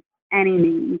any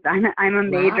means. I'm a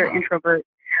major Wow. introvert,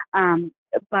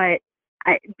 but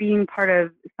being part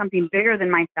of something bigger than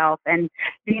myself and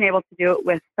being able to do it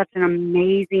with such an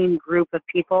amazing group of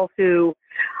people who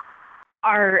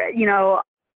are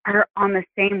on the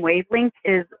same wavelength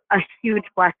is a huge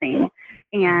blessing.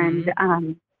 And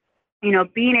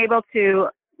being able to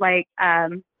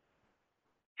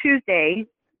Tuesday,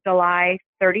 July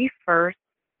 31st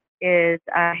is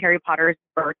Harry Potter's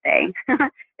birthday.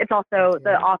 It's also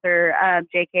the author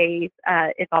JK's.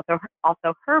 It's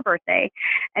also her birthday,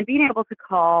 and being able to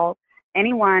call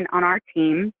anyone on our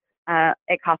team at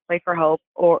Cosplay for Hope,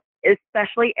 or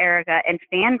especially Erica, and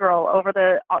fangirl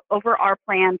over our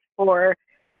plans for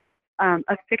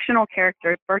a fictional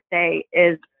character's birthday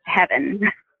is heaven.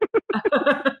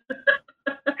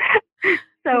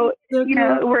 So cool.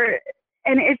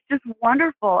 and it's just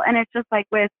wonderful, and it's just like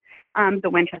with the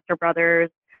Winchester brothers,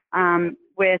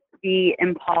 with the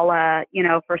Impala,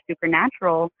 for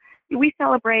Supernatural, we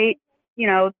celebrate,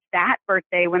 that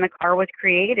birthday when the car was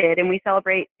created, and we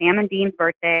celebrate Sam and Dean's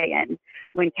birthday, and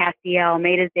when Castiel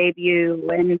made his debut,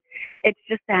 and it's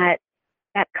just that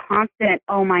constant,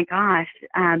 oh my gosh,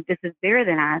 this is bigger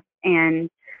than us, and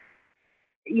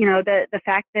the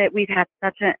fact that we've had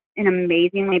such an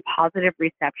amazingly positive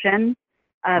reception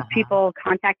of people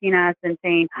contacting us and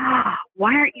saying,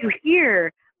 why aren't you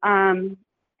here? And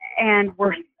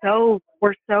we're so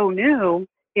new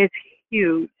is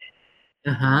huge.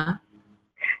 And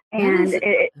And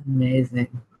it's amazing.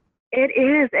 It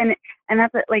is. And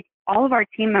that's it. Like all of our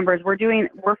team members, we're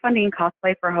funding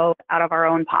Cosplay for Hope out of our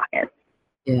own pockets.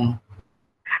 Yeah.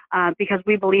 Because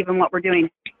we believe in what we're doing.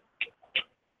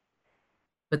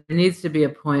 But there needs to be a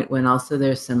point when also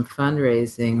there's some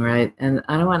fundraising, right? And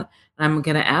I'm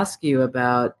going to ask you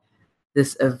about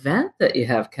this event that you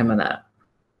have coming up.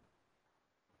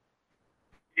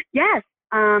 Yes.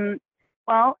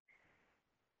 Well,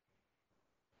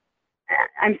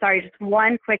 I'm sorry, just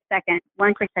one quick second. Sure.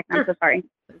 I'm so sorry.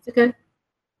 It's okay.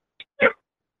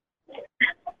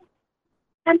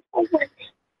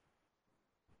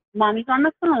 Mommy's on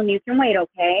the phone. You can wait,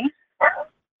 okay?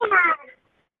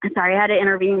 I'm sorry, I had to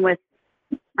intervene with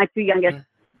my two youngest.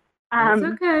 That's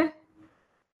okay.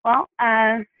 Well,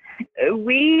 So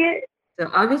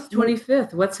August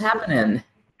 25th, what's happening?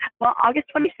 Well, August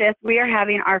 25th, we are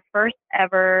having our first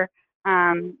ever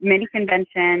mini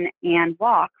convention and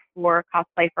walk for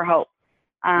Cosplay for Hope.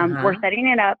 We're setting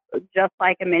it up just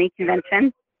like a mini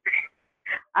convention.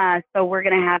 So we're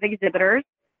going to have exhibitors,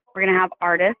 we're going to have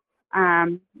artists,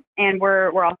 and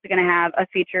we're also going to have a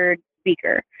featured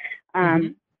speaker.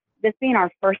 This being our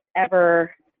first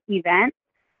ever event,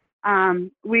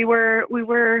 we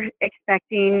were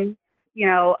expecting,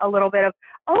 a little bit of,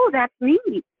 oh, that's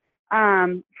neat,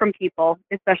 from people,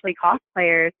 especially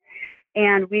cosplayers.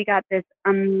 And we got this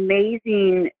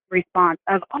amazing response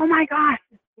of, "Oh my gosh,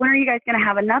 when are you guys going to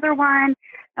have another one?"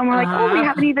 And we're like, "Oh, we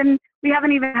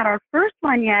haven't even had our first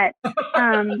one yet."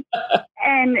 And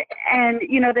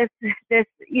this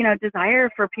desire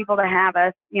for people to have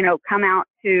us come out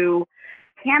to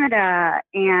Canada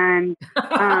and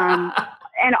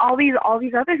and all these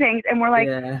other things, and we're like,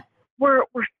 we're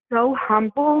so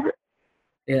humbled,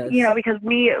 because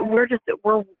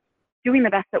we're doing the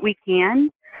best that we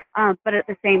can, but at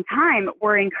the same time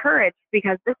we're encouraged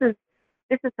because this is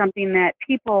something that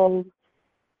people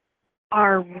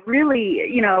are really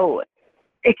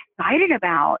excited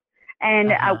about,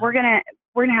 and we're gonna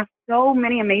have so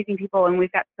many amazing people, and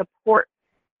we've got support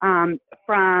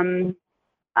from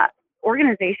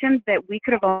organizations that we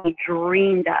could have only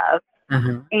dreamed of.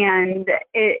 And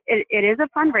it is a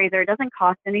fundraiser. It doesn't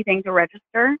cost anything to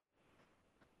register,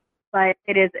 but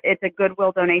it's a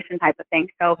goodwill donation type of thing.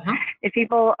 So if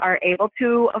people are able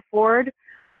to afford,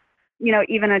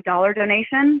 even a $1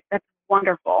 donation, that's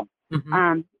wonderful.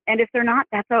 And if they're not,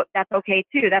 that's okay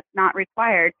too. That's not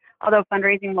required. Although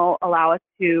fundraising will allow us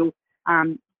to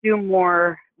do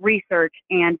more research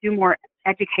and do more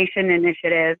education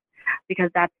initiatives, because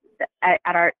that's at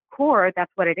our core,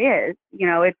 that's what it is.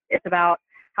 It's about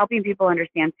helping people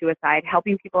understand suicide,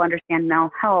 helping people understand mental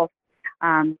health,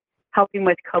 helping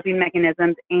with coping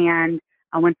mechanisms, and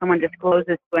when someone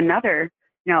discloses to another,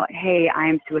 hey,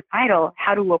 I'm suicidal,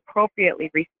 how to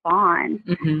appropriately respond.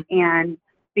 And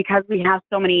because we have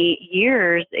so many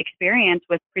years experience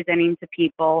with presenting to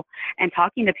people and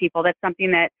talking to people, that's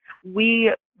something that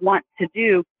we want to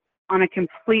do on a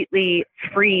completely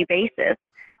free basis,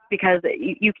 because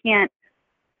you can't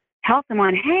tell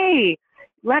someone, hey,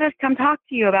 let us come talk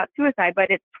to you about suicide,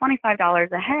 but it's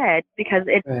 $25 a head, because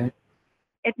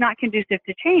it's not conducive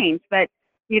to change. But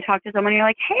you talk to someone, you're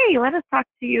like, hey, let us talk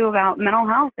to you about mental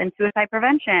health and suicide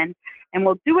prevention, and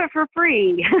we'll do it for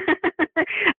free.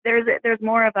 There's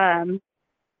more of a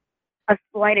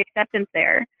slight acceptance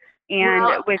there.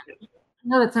 And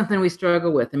no, that's something we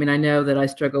struggle with. I mean, I know that I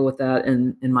struggle with that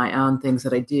in my own things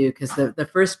that I do, because the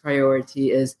first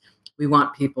priority is we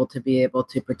want people to be able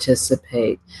to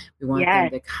participate. We want them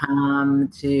to come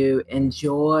to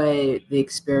enjoy the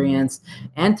experience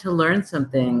and to learn some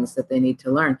things that they need to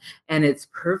learn. And it's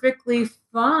perfectly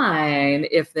fine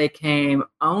if they came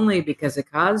only because of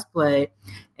cosplay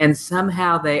and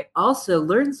somehow they also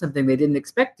learned something they didn't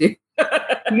expect to.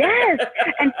 Yes.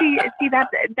 And see,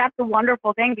 that's a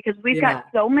wonderful thing, because we've got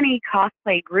so many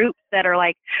cosplay groups that are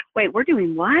like, wait, we're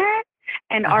doing what?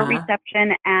 And our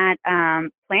reception at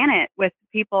Planet with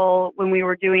people when we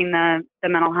were doing the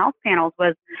mental health panels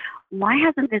was, why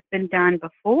hasn't this been done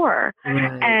before?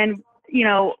 And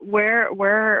where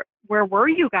were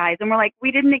you guys? And we're like,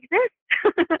 we didn't exist.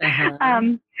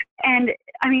 And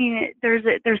I mean, there's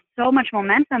so much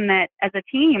momentum that as a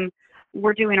team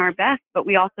we're doing our best, but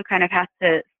we also kind of have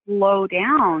to slow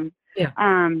down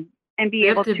and be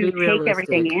able to take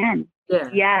everything in.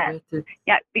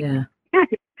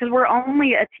 Because we're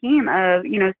only a team of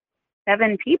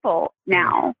 7 people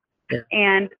now,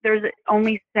 and there's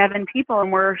only 7 people, and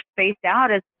we're spaced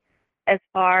out as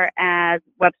far as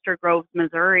Webster Groves,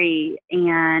 Missouri,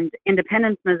 and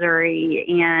Independence, Missouri,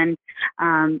 and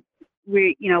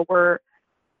we're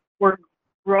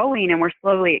growing and we're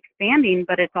slowly expanding,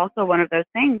 but it's also one of those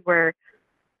things where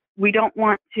we don't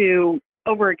want to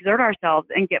overexert ourselves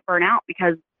and get burnout,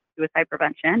 because suicide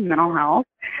prevention, mental health,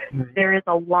 there is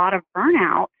a lot of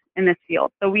burnout in this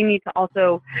field. So we need to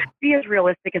also be as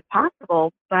realistic as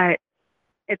possible, but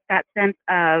it's that sense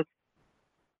of,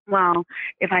 well,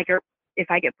 if I get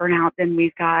burnout, then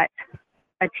we've got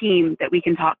a team that we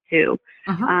can talk to.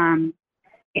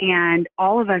 And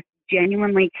all of us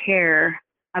genuinely care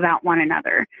about one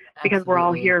another, because we're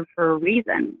all here for a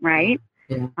reason, right?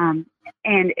 And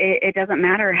it doesn't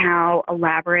matter how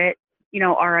elaborate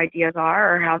our ideas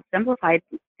are or how simplified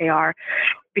they are,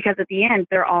 because at the end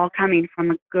they're all coming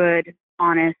from a good,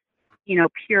 honest,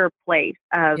 pure place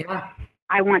of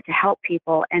I want to help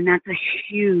people, and that's a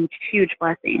huge, huge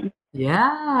blessing.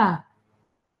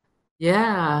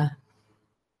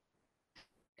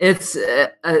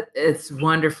 It's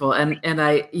wonderful, and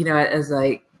I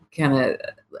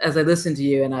as I listen to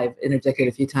you, and I've interjected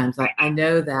a few times, I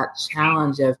know that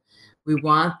challenge of, we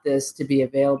want this to be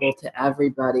available to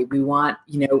everybody. We want,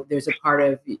 there's a part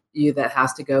of you that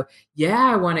has to go,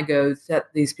 I want to go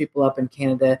set these people up in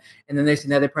Canada. And then there's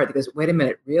another part that goes, wait a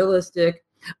minute, realistic.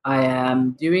 I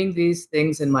am doing these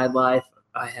things in my life.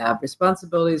 I have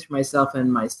responsibilities for myself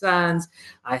and my sons.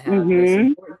 I have this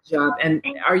important job. And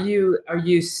are you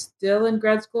still in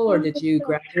grad school, or did you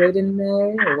graduate in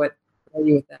May, or what? are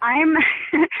you with that? I'm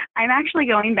actually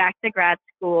going back to grad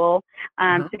school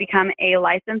to become a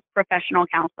licensed professional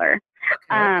counselor.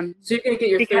 Okay. So you're going to get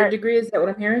your third degree? Is that what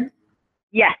I'm hearing?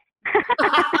 Yes.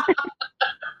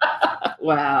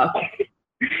 Wow.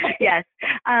 Yes.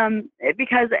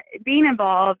 Because being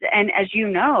involved, and as you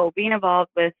know, being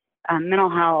involved with mental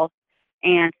health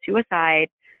and suicide,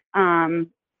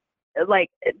 like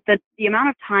the amount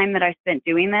of time that I spent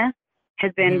doing this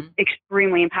has been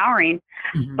extremely empowering.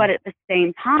 But at the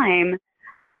same time,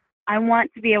 I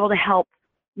want to be able to help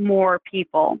more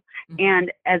people. And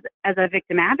as a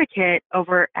victim advocate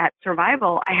over at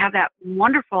Survival, I have that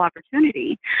wonderful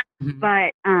opportunity.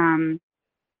 But my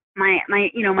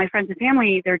friends and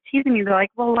family, they're teasing me. They're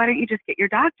like, well, why don't you just get your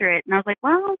doctorate? And I was like,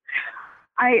 well,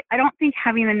 I don't think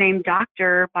having the name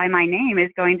doctor by my name is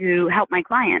going to help my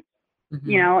clients,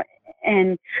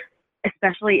 and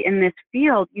especially in this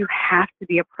field, you have to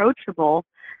be approachable.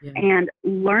 And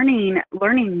learning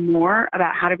more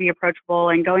about how to be approachable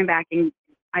and going back and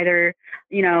either,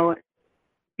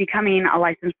 becoming a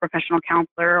licensed professional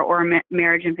counselor or a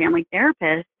marriage and family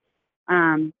therapist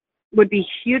would be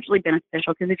hugely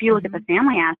beneficial. Because if you look at the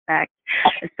family aspect,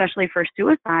 especially for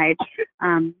suicide,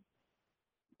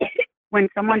 when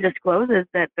someone discloses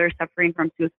that they're suffering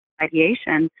from suicide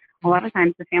ideation, a lot of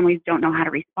times the families don't know how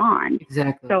to respond.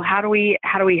 Exactly. So how do we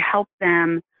help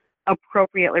them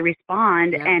appropriately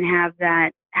respond and have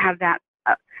that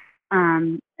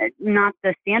not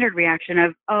the standard reaction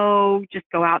of, oh, just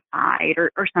go outside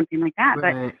or something like that,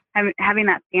 but having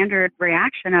that standard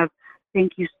reaction of,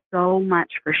 thank you so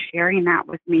much for sharing that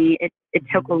with me. It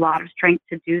took a lot of strength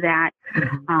to do that.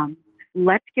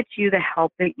 Let's get you the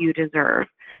help that you deserve,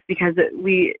 because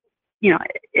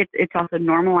it's also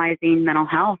normalizing mental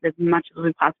health as much as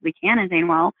we possibly can and saying,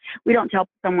 well, we don't tell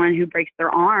someone who breaks their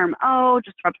arm, oh,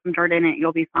 just rub some dirt in it,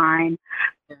 you'll be fine.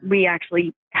 We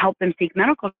actually help them seek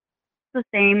medical. The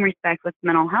same respect with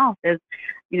mental health is,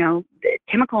 the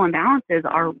chemical imbalances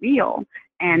are real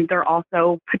and they're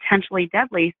also potentially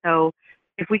deadly. So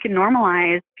if we can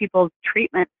normalize people's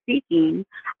treatment seeking,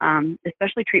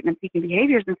 especially treatment seeking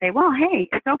behaviors, and say, well, hey,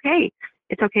 it's okay.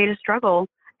 It's okay to struggle.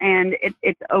 And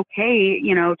it's okay,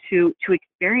 to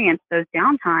experience those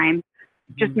downtimes.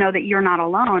 Just know that you're not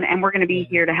alone, and we're going to be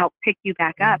here to help pick you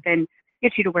back up and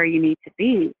get you to where you need to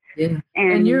be. Yeah.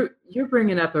 And you're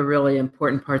bringing up a really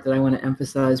important part that I want to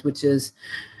emphasize, which is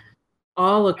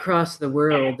all across the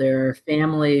world, there are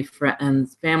family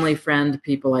friend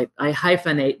people. I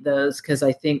hyphenate those because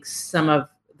I think some of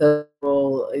the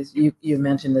people, you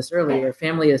mentioned this earlier,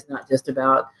 family is not just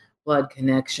about blood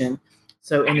connection.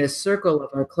 So in this circle of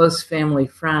our close family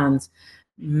friends,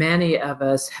 many of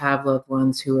us have loved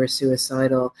ones who are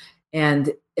suicidal.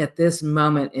 And at this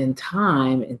moment in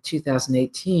time, in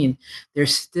 2018,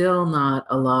 there's still not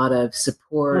a lot of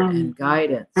support and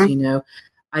guidance.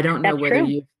 I don't know whether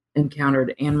you've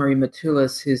encountered Anne Marie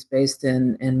Matulis, who's based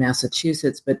in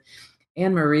Massachusetts, but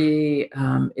Anne Marie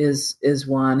is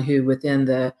one who, within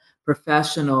the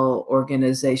professional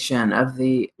organization of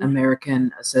the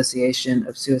American Association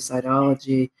of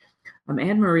Suicidology,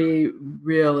 Anne Marie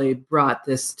really brought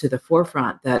this to the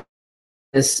forefront, that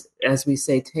this, as we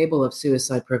say, table of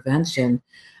suicide prevention.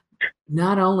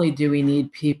 Not only do we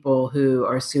need people who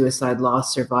are suicide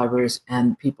loss survivors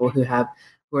and people who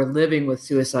are living with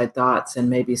suicide thoughts and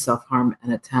maybe self-harm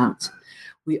and attempt,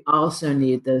 we also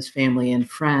need those family and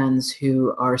friends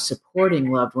who are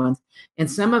supporting loved ones.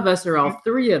 And some of us are all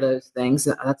three of those things.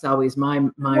 That's always my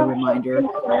reminder.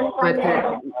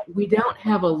 But we don't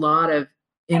have a lot of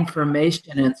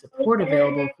information and support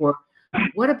available for,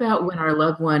 what about when our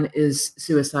loved one is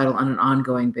suicidal on an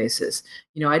ongoing basis?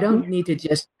 I don't need to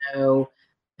just know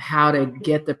how to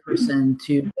get the person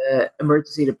to the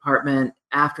emergency department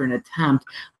after an attempt.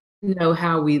 Know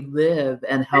how we live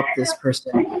and help this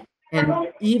person. And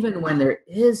even when there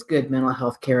is good mental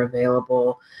health care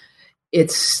available,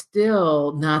 it's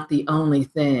still not the only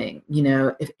thing.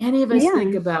 If any of us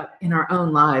think about in our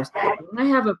own lives, when I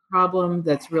have a problem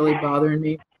that's really bothering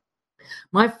me,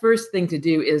 my first thing to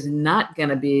do is not going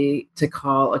to be to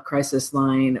call a crisis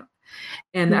line.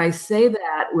 And I say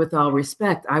that with all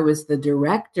respect. I was the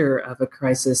director of a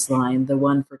crisis line, the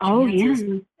one for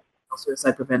Kansas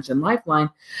Suicide Prevention Lifeline,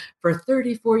 for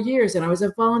 34 years. And I was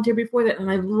a volunteer before that.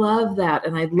 And I love that.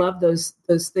 And I love those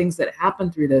things that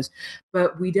happen through those.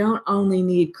 But we don't only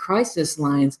need crisis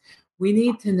lines. We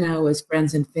need to know, as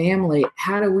friends and family,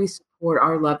 how do we support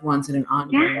our loved ones in an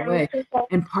ongoing way?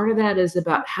 And part of that is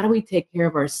about how do we take care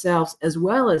of ourselves, as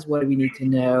well as what do we need to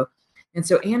know. And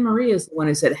so Anne Marie is the one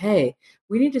who said, hey,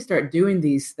 we need to start doing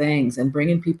these things and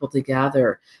bringing people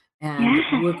together.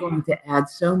 And we're going to add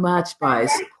so much by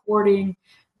supporting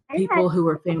people who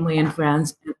are family and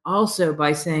friends, and also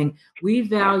by saying we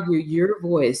value your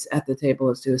voice at the table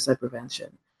of suicide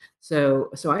prevention. So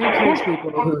I encourage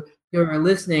people who are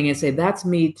listening and say, that's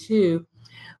me too.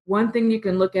 One thing you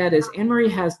can look at is Anne Marie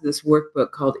has this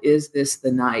workbook called Is This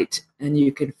the Night? And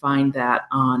you can find that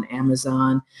on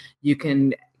Amazon. You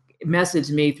can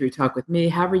message me through Talk With Me,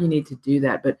 however you need to do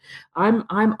that. But I'm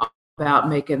all about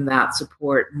making that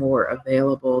support more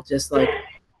available, just like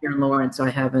here in Lawrence,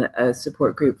 I have a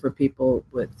support group for people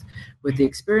with the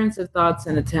experience of thoughts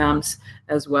and attempts,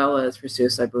 as well as for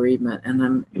suicide bereavement. And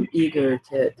I'm eager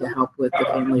to help with the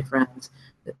family friends.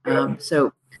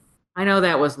 So I know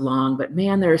that was long, but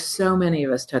man, there are so many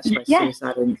of us touched by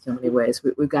suicide in so many ways.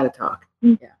 We've got to talk.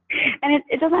 Yeah. And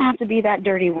it doesn't have to be that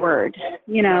dirty word,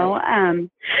 Right.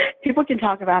 People can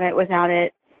talk about it without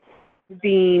it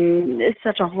being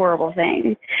such a horrible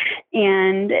thing.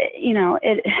 And,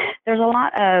 there's a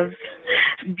lot of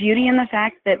beauty in the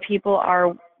fact that people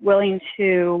are willing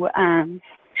to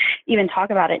even talk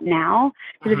about it now.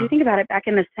 Because if you think about it, back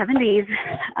in the 70s,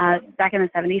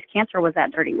 cancer was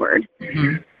that dirty word.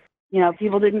 Mm-hmm.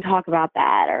 People didn't talk about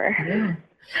that. Or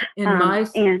in my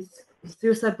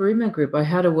suicide bereavement group, I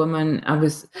had a woman.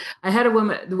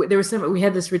 We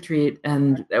had this retreat,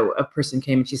 and a person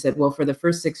came and she said, well, for the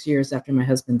first 6 years after my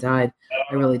husband died,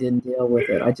 I really didn't deal with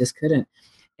it. I just couldn't.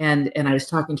 And I was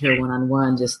talking to her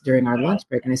one-on-one just during our lunch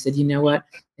break, and I said, you know what?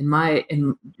 In my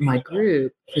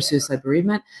group for suicide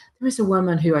bereavement, there was a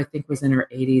woman who I think was in her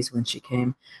 80s when she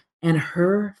came, and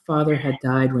her father had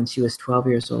died when she was 12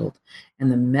 years old.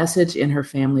 And the message in her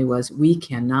family was, we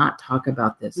cannot talk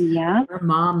about this. Yeah. Her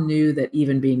mom knew that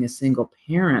even being a single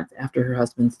parent after her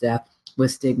husband's death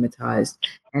was stigmatized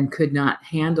and could not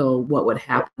handle what would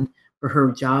happen for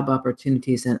her job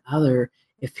opportunities and other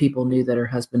if people knew that her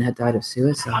husband had died of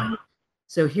suicide.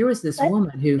 So here was this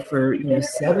woman who for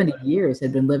 70 years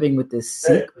had been living with this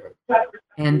secret.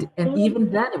 And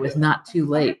even then it was not too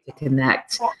late to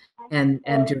connect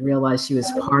and to realize she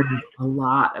was part of a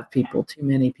lot of people, too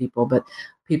many people, but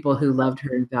people who loved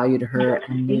her and valued her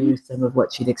and knew some of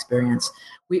what she'd experienced.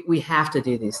 We have to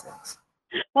do these things.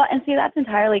 Well, and see, that's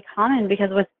entirely common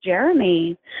because with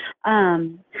Jeremy,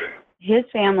 his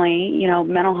family,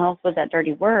 mental health was that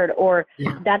dirty word, or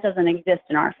that doesn't exist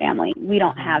in our family. We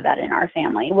don't have that in our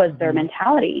family, was their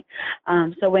mentality.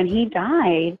 So when he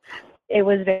died, it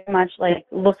was very much like,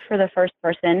 look for the first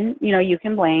person, you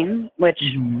can blame, which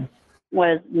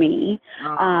was me.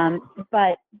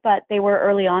 But they were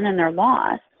early on in their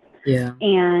loss. Yeah.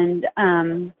 And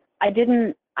I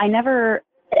didn't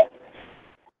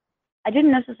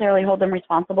necessarily hold them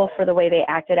responsible for the way they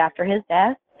acted after his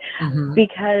death,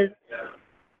 because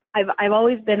I've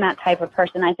always been that type of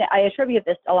person. I attribute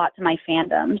this a lot to my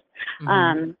fandoms,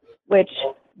 which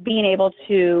being able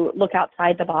to look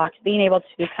outside the box, being able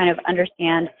to kind of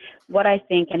understand what I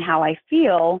think and how I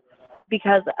feel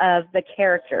because of the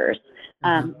characters.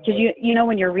 Because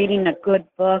when you're reading a good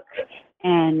book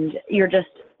and you're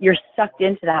sucked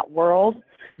into that world,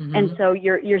 and so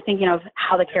you're thinking of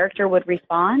how the character would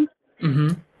respond.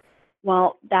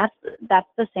 Well, that's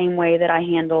the same way that I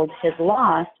handled his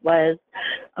loss. Was,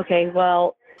 okay,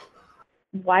 well,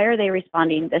 why are they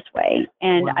responding this way?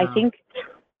 And I think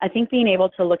being able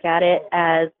to look at it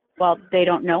as, well, they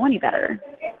don't know any better.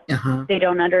 They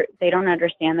don't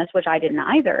understand this, which I didn't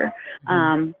either.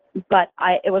 But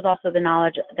it was also the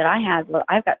knowledge that I had. Look,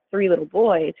 I've got 3 little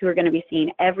boys who are going to be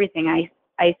seeing everything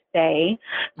I say,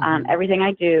 everything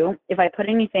I do. If I put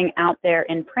anything out there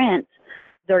in print,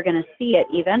 they're going to see it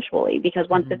eventually, because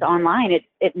once it's online,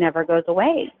 it never goes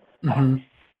away. And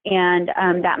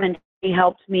that mentality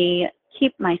helped me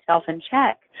keep myself in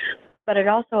check, but it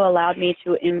also allowed me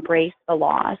to embrace the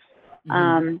loss.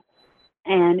 And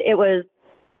it was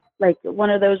like one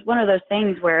of those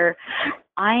things where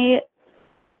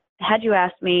had you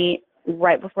asked me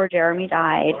right before Jeremy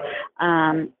died,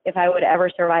 if I would ever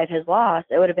survive his loss,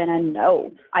 it would have been a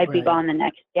no. I'd be gone the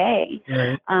next day.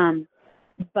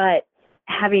 But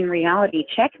having reality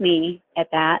check me at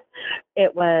that,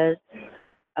 it was,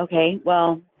 okay,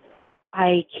 well,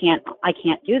 I can't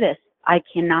do this. I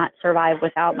cannot survive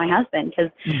without my husband,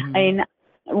 because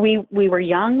we were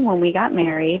young when we got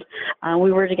married.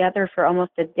 We were together for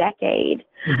almost a decade,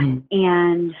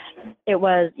 and it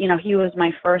was, he was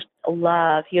my first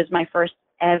love. He was my first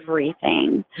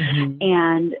everything,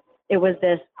 and it was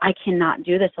this, I cannot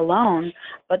do this alone.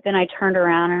 But then I turned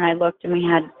around and I looked, and we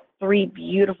had 3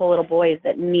 beautiful little boys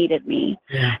that needed me.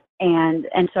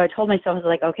 And so I told myself, I was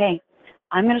like, okay,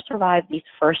 I'm going to survive these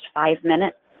first 5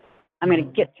 minutes. I'm going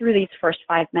to get through these first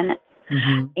 5 minutes.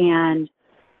 And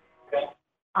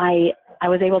I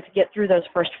was able to get through those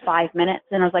first 5 minutes,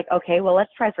 and I was like, okay, well,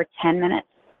 let's try for 10 minutes.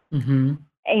 Mm-hmm.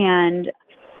 And,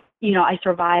 I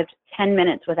survived 10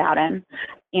 minutes without him.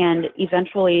 And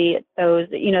eventually those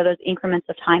increments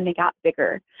of time, they got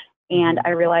bigger. And I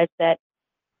realized that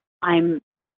I'm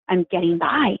getting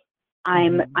by.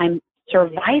 I'm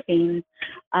surviving,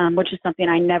 which is something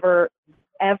I never,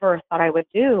 ever thought I would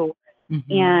do.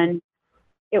 Mm-hmm. And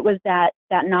it was that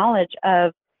knowledge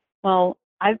of, well,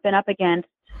 I've been up against,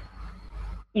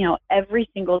 every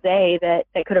single day that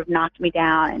could have knocked me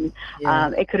down.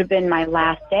 And it could have been my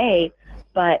last day,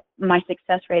 but my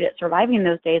success rate at surviving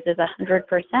those days is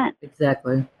 100%.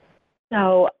 Exactly.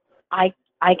 So I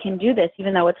can do this,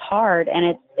 even though it's hard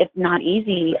and it's not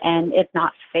easy and it's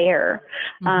not fair.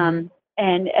 Mm-hmm.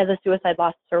 And as a suicide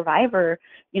loss survivor,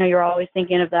 you're always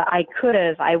thinking of the I could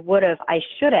have, I would have, I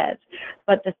should have.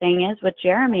 But the thing is with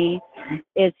Jeremy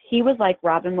is he was like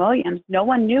Robin Williams. No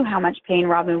one knew how much pain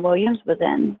Robin Williams was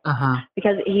in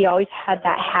because he always had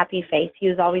that happy face. He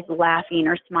was always laughing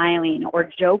or smiling or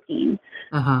joking.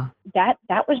 That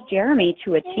was Jeremy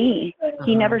to a T.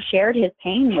 He never shared his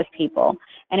pain with people.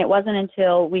 And it wasn't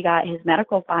until we got his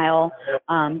medical file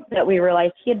that we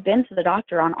realized he had been to the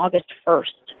doctor on August 1st.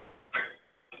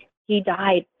 He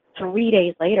died 3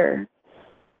 days later.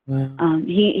 Wow.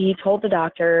 He told the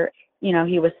doctor,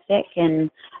 he was sick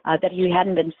and that he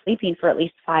hadn't been sleeping for at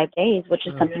least 5 days, which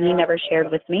is something he never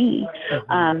shared with me.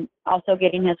 Also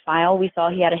getting his file, we saw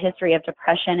he had a history of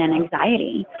depression and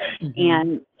anxiety.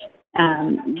 And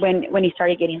when he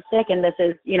started getting sick, and this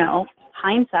is,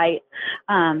 hindsight,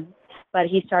 but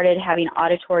he started having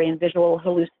auditory and visual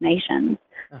hallucinations,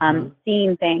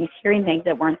 seeing things, hearing things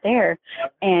that weren't there.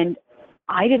 And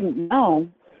I didn't know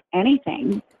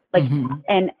anything.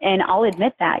 And I'll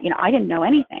admit that, I didn't know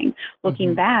anything.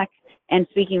 Looking back and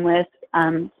speaking with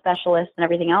specialists and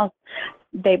everything else,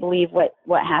 they believe what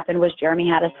happened was Jeremy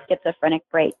had a schizophrenic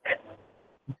break.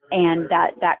 And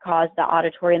that caused the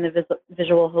auditory and the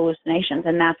visual hallucinations,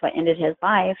 and that's what ended his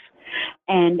life.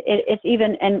 And it's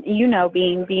even, and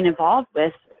being involved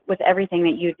with everything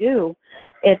that you do,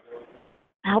 it's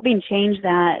helping change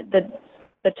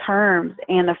the terms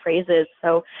and the phrases.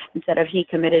 So instead of he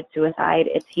committed suicide,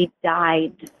 it's he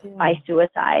died by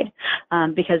suicide,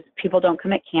 because people don't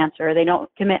commit cancer, they don't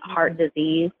commit heart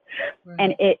disease,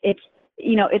 and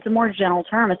it's a more gentle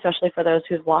term, especially for those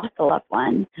who've lost a loved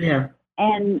one.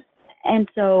 And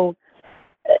so,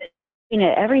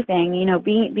 everything,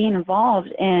 being involved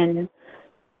in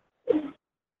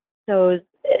those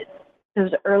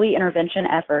early intervention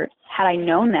efforts, had I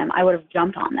known them, I would have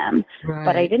jumped on them,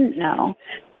 but I didn't know.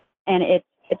 And it's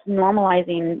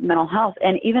normalizing mental health,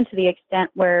 and even to the extent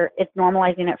where it's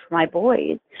normalizing it for my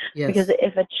boys, because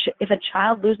if a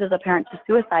child loses a parent to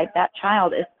suicide, that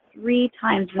child is 3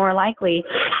 times more likely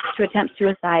to attempt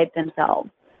suicide themselves.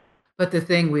 But the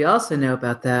thing we also know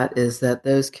about that is that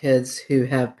those kids who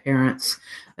have parents,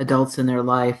 adults in their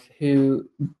life who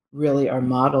really are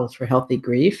models for healthy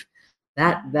grief,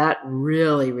 that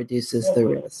really reduces the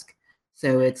risk.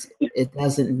 So it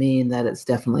doesn't mean that it's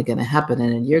definitely going to happen.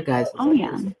 And in your guys'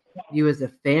 case, you as a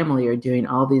family are doing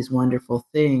all these wonderful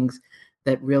things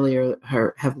that really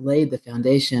have laid the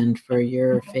foundation for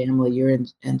your family, your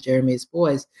and Jeremy's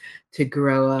boys, to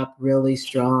grow up really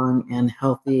strong and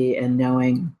healthy, and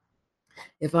knowing,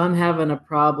 if I'm having a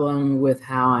problem with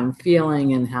how I'm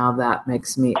feeling and how that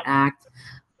makes me act,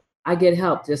 I get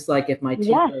help. Just like if my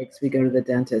tooth aches, we go to the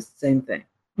dentist. Same thing.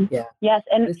 Yeah. Yes,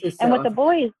 and with the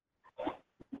boys,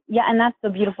 and that's the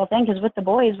beautiful thing, because with the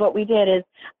boys, what we did is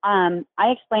I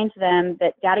explained to them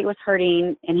that Daddy was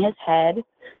hurting in his head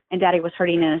and Daddy was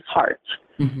hurting in his heart,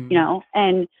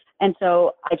 and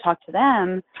so I talked to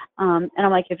them, and I'm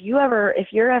like, if you're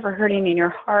ever hurting in your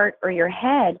heart or your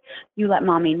head, you let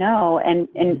Mommy know,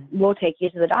 and we'll take you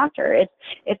to the doctor.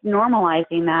 It's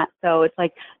normalizing that. So it's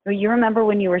like, you remember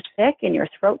when you were sick and your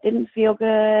throat didn't feel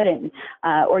good, and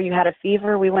or you had a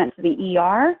fever, we went to the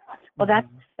ER. Well,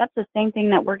 that's the same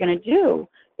thing that we're going to do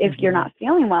if you're not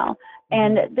feeling well.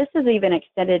 And this is even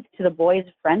extended to the boys'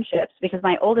 friendships, because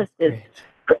my oldest is,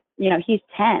 he's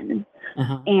 10.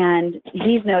 And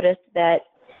he's noticed that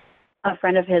a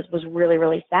friend of his was really,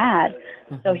 really sad.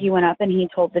 So he went up and he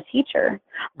told the teacher.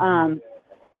 And,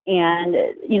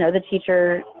 the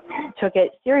teacher took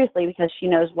it seriously because she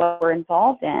knows what we're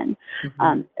involved in.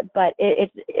 But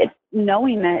it's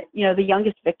knowing that, the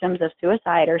youngest victims of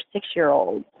suicide are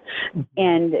 6-year-olds.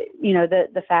 And,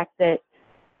 the fact that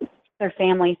their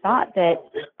family thought that,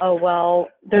 oh, well,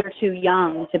 they're too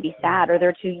young to be sad, or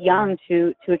they're too young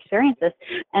to experience this.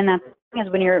 And that's because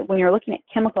when you're looking at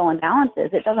chemical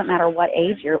imbalances, it doesn't matter what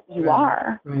age you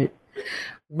are. Right.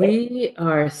 We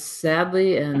are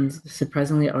sadly and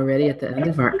surprisingly already at the end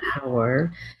of our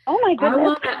hour. Oh my I goodness.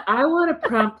 want to I want to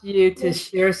prompt you to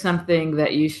share something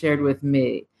that you shared with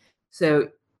me. So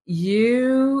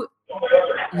you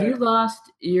you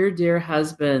lost your dear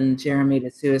husband Jeremy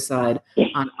to suicide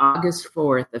on August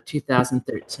 4th of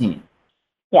 2013.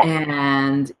 Yes.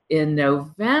 And in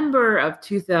November of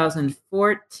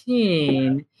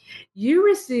 2014, you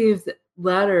received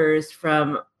letters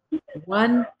from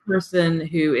one person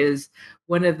who is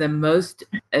one of the most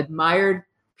admired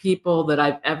people that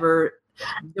I've ever,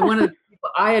 one of the people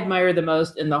I admire the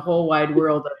most in the whole wide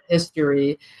world of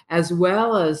history, as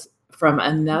well as from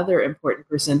another important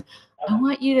person. I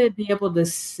want you to be able to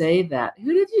say that.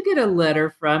 Who did you get a letter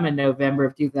from in November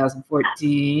of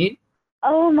 2014?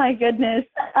 Oh my goodness.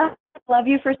 I love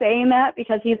you for saying that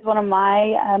because he's one of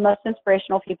my most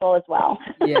inspirational people as well.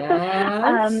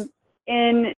 Yes.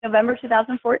 In November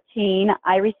 2014,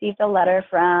 I received a letter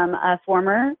from a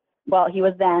former, well, he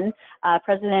was then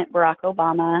President Barack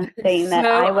Obama, saying that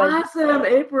So I was, awesome,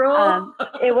 April.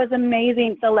 it was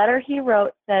amazing. The letter he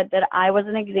wrote said that I was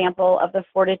an example of the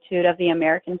fortitude of the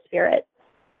American spirit.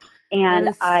 That And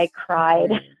is I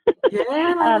cried. um,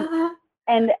 yeah.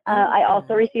 And Oh I also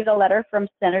gosh. received a letter from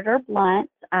Senator Blunt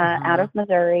out Uh-huh. of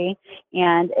Missouri,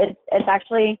 and it's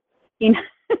actually he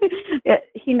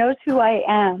he knows who I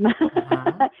am.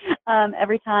 Uh-huh.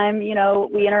 Every time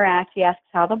we interact, he asks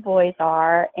how the boys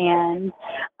are, and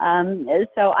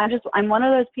so I'm one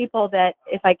of those people that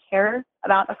if I care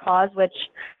about a cause, which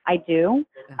I do,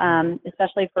 Uh-huh.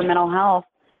 especially for mental health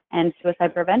and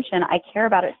suicide prevention, I care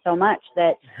about it so much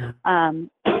that Uh-huh.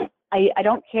 um, I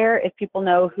don't care if people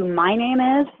know who my name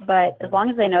is, but as Uh-huh. long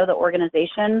as they know the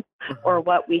organization or Uh-huh.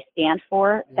 what we stand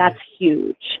for, Yeah. that's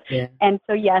huge. Yeah. And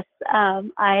so, yes,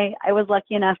 I was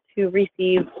lucky enough to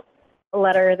receive a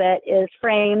letter that is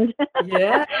framed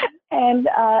Yeah. and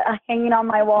hanging on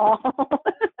my wall.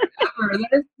 That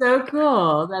is so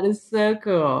cool. That is so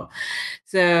cool.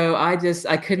 So I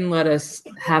couldn't let us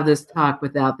have this talk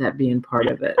without that being part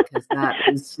of it because that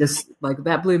is just like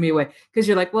that blew me away. Because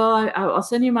you're like, well, I'll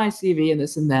send you my CV and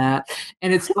this and that,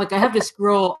 and it's like I have to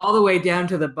scroll all the way down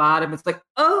to the bottom. It's like,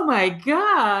 oh my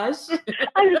gosh,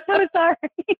 I'm so sorry.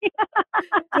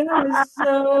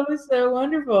 that was so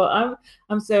wonderful.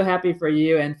 I'm so happy for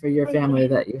you and for your family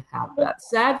that you have that.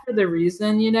 Sad for the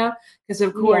reason, because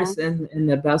of Yeah, course, in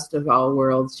the best of all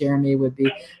worlds, Jeremy would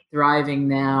be thriving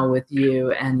now with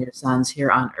you and your sons here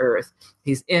on earth.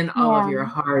 He's in all of yeah, your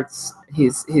hearts.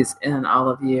 He's in all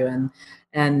of you,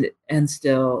 and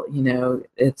still,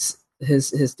 it's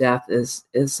his death is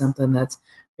something that's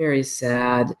very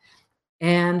sad.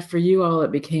 And for you all,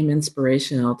 it became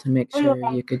inspirational to make yeah.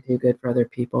 sure you could do good for other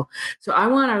people. So I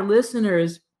want our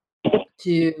listeners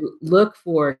to look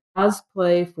for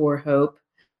Cosplay for Hope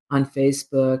on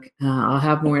Facebook. I'll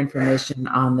have more information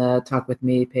on the Talk with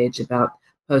Me page about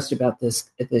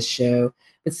this show.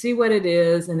 But see what it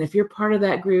is, and if you're part of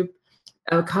that group,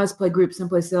 a cosplay group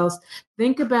someplace else,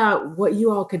 think about what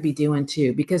you all could be doing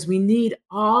too, because we need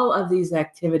all of these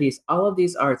activities, all of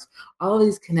these arts, all of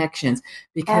these connections, Uh,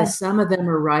 because some of them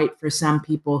are right for some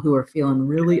people who are feeling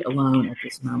really alone at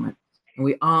this moment. And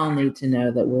we all need to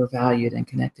know that we're valued and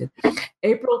connected.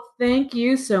 April, thank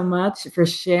you so much for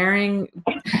sharing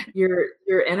your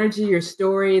energy, your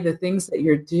story, the things that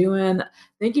you're doing.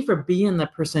 Thank you for being the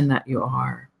person that you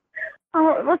are.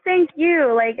 Oh, well, thank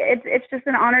you. Like, it's just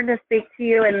an honor to speak to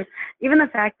you, and even the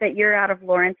fact that you're out of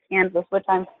Lawrence, Kansas, which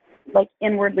I'm like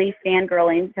inwardly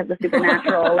fangirling because of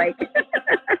Supernatural. Like,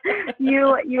 you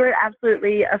are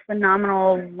absolutely a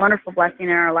phenomenal, wonderful blessing in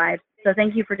our lives. So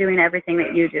thank you for doing everything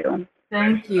that you do.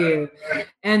 Thank you.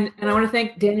 And I want to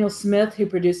thank Daniel Smith, who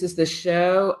produces the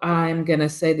show. I'm going to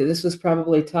say that this was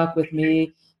probably Talk with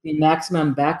Me, the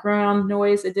maximum background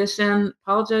noise edition.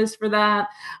 Apologize for that.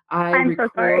 I I'm so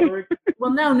sorry. record.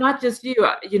 Well, no, not just you.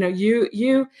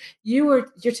 You're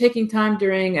taking time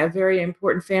during a very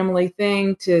important family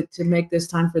thing to make this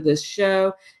time for this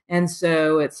show. And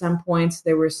so at some points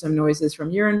there were some noises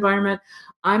from your environment.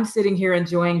 I'm sitting here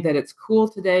enjoying that it's cool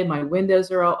today. My windows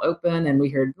are all open, and we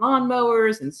heard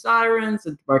lawnmowers and sirens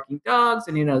and barking dogs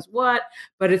and who knows what.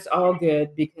 But it's all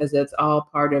good because it's all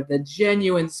part of the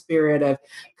genuine spirit of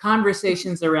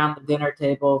conversations around the dinner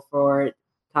table for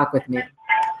Talk with Me.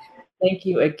 Thank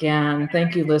you again.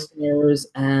 Thank you, listeners,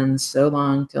 and so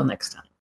long till next time.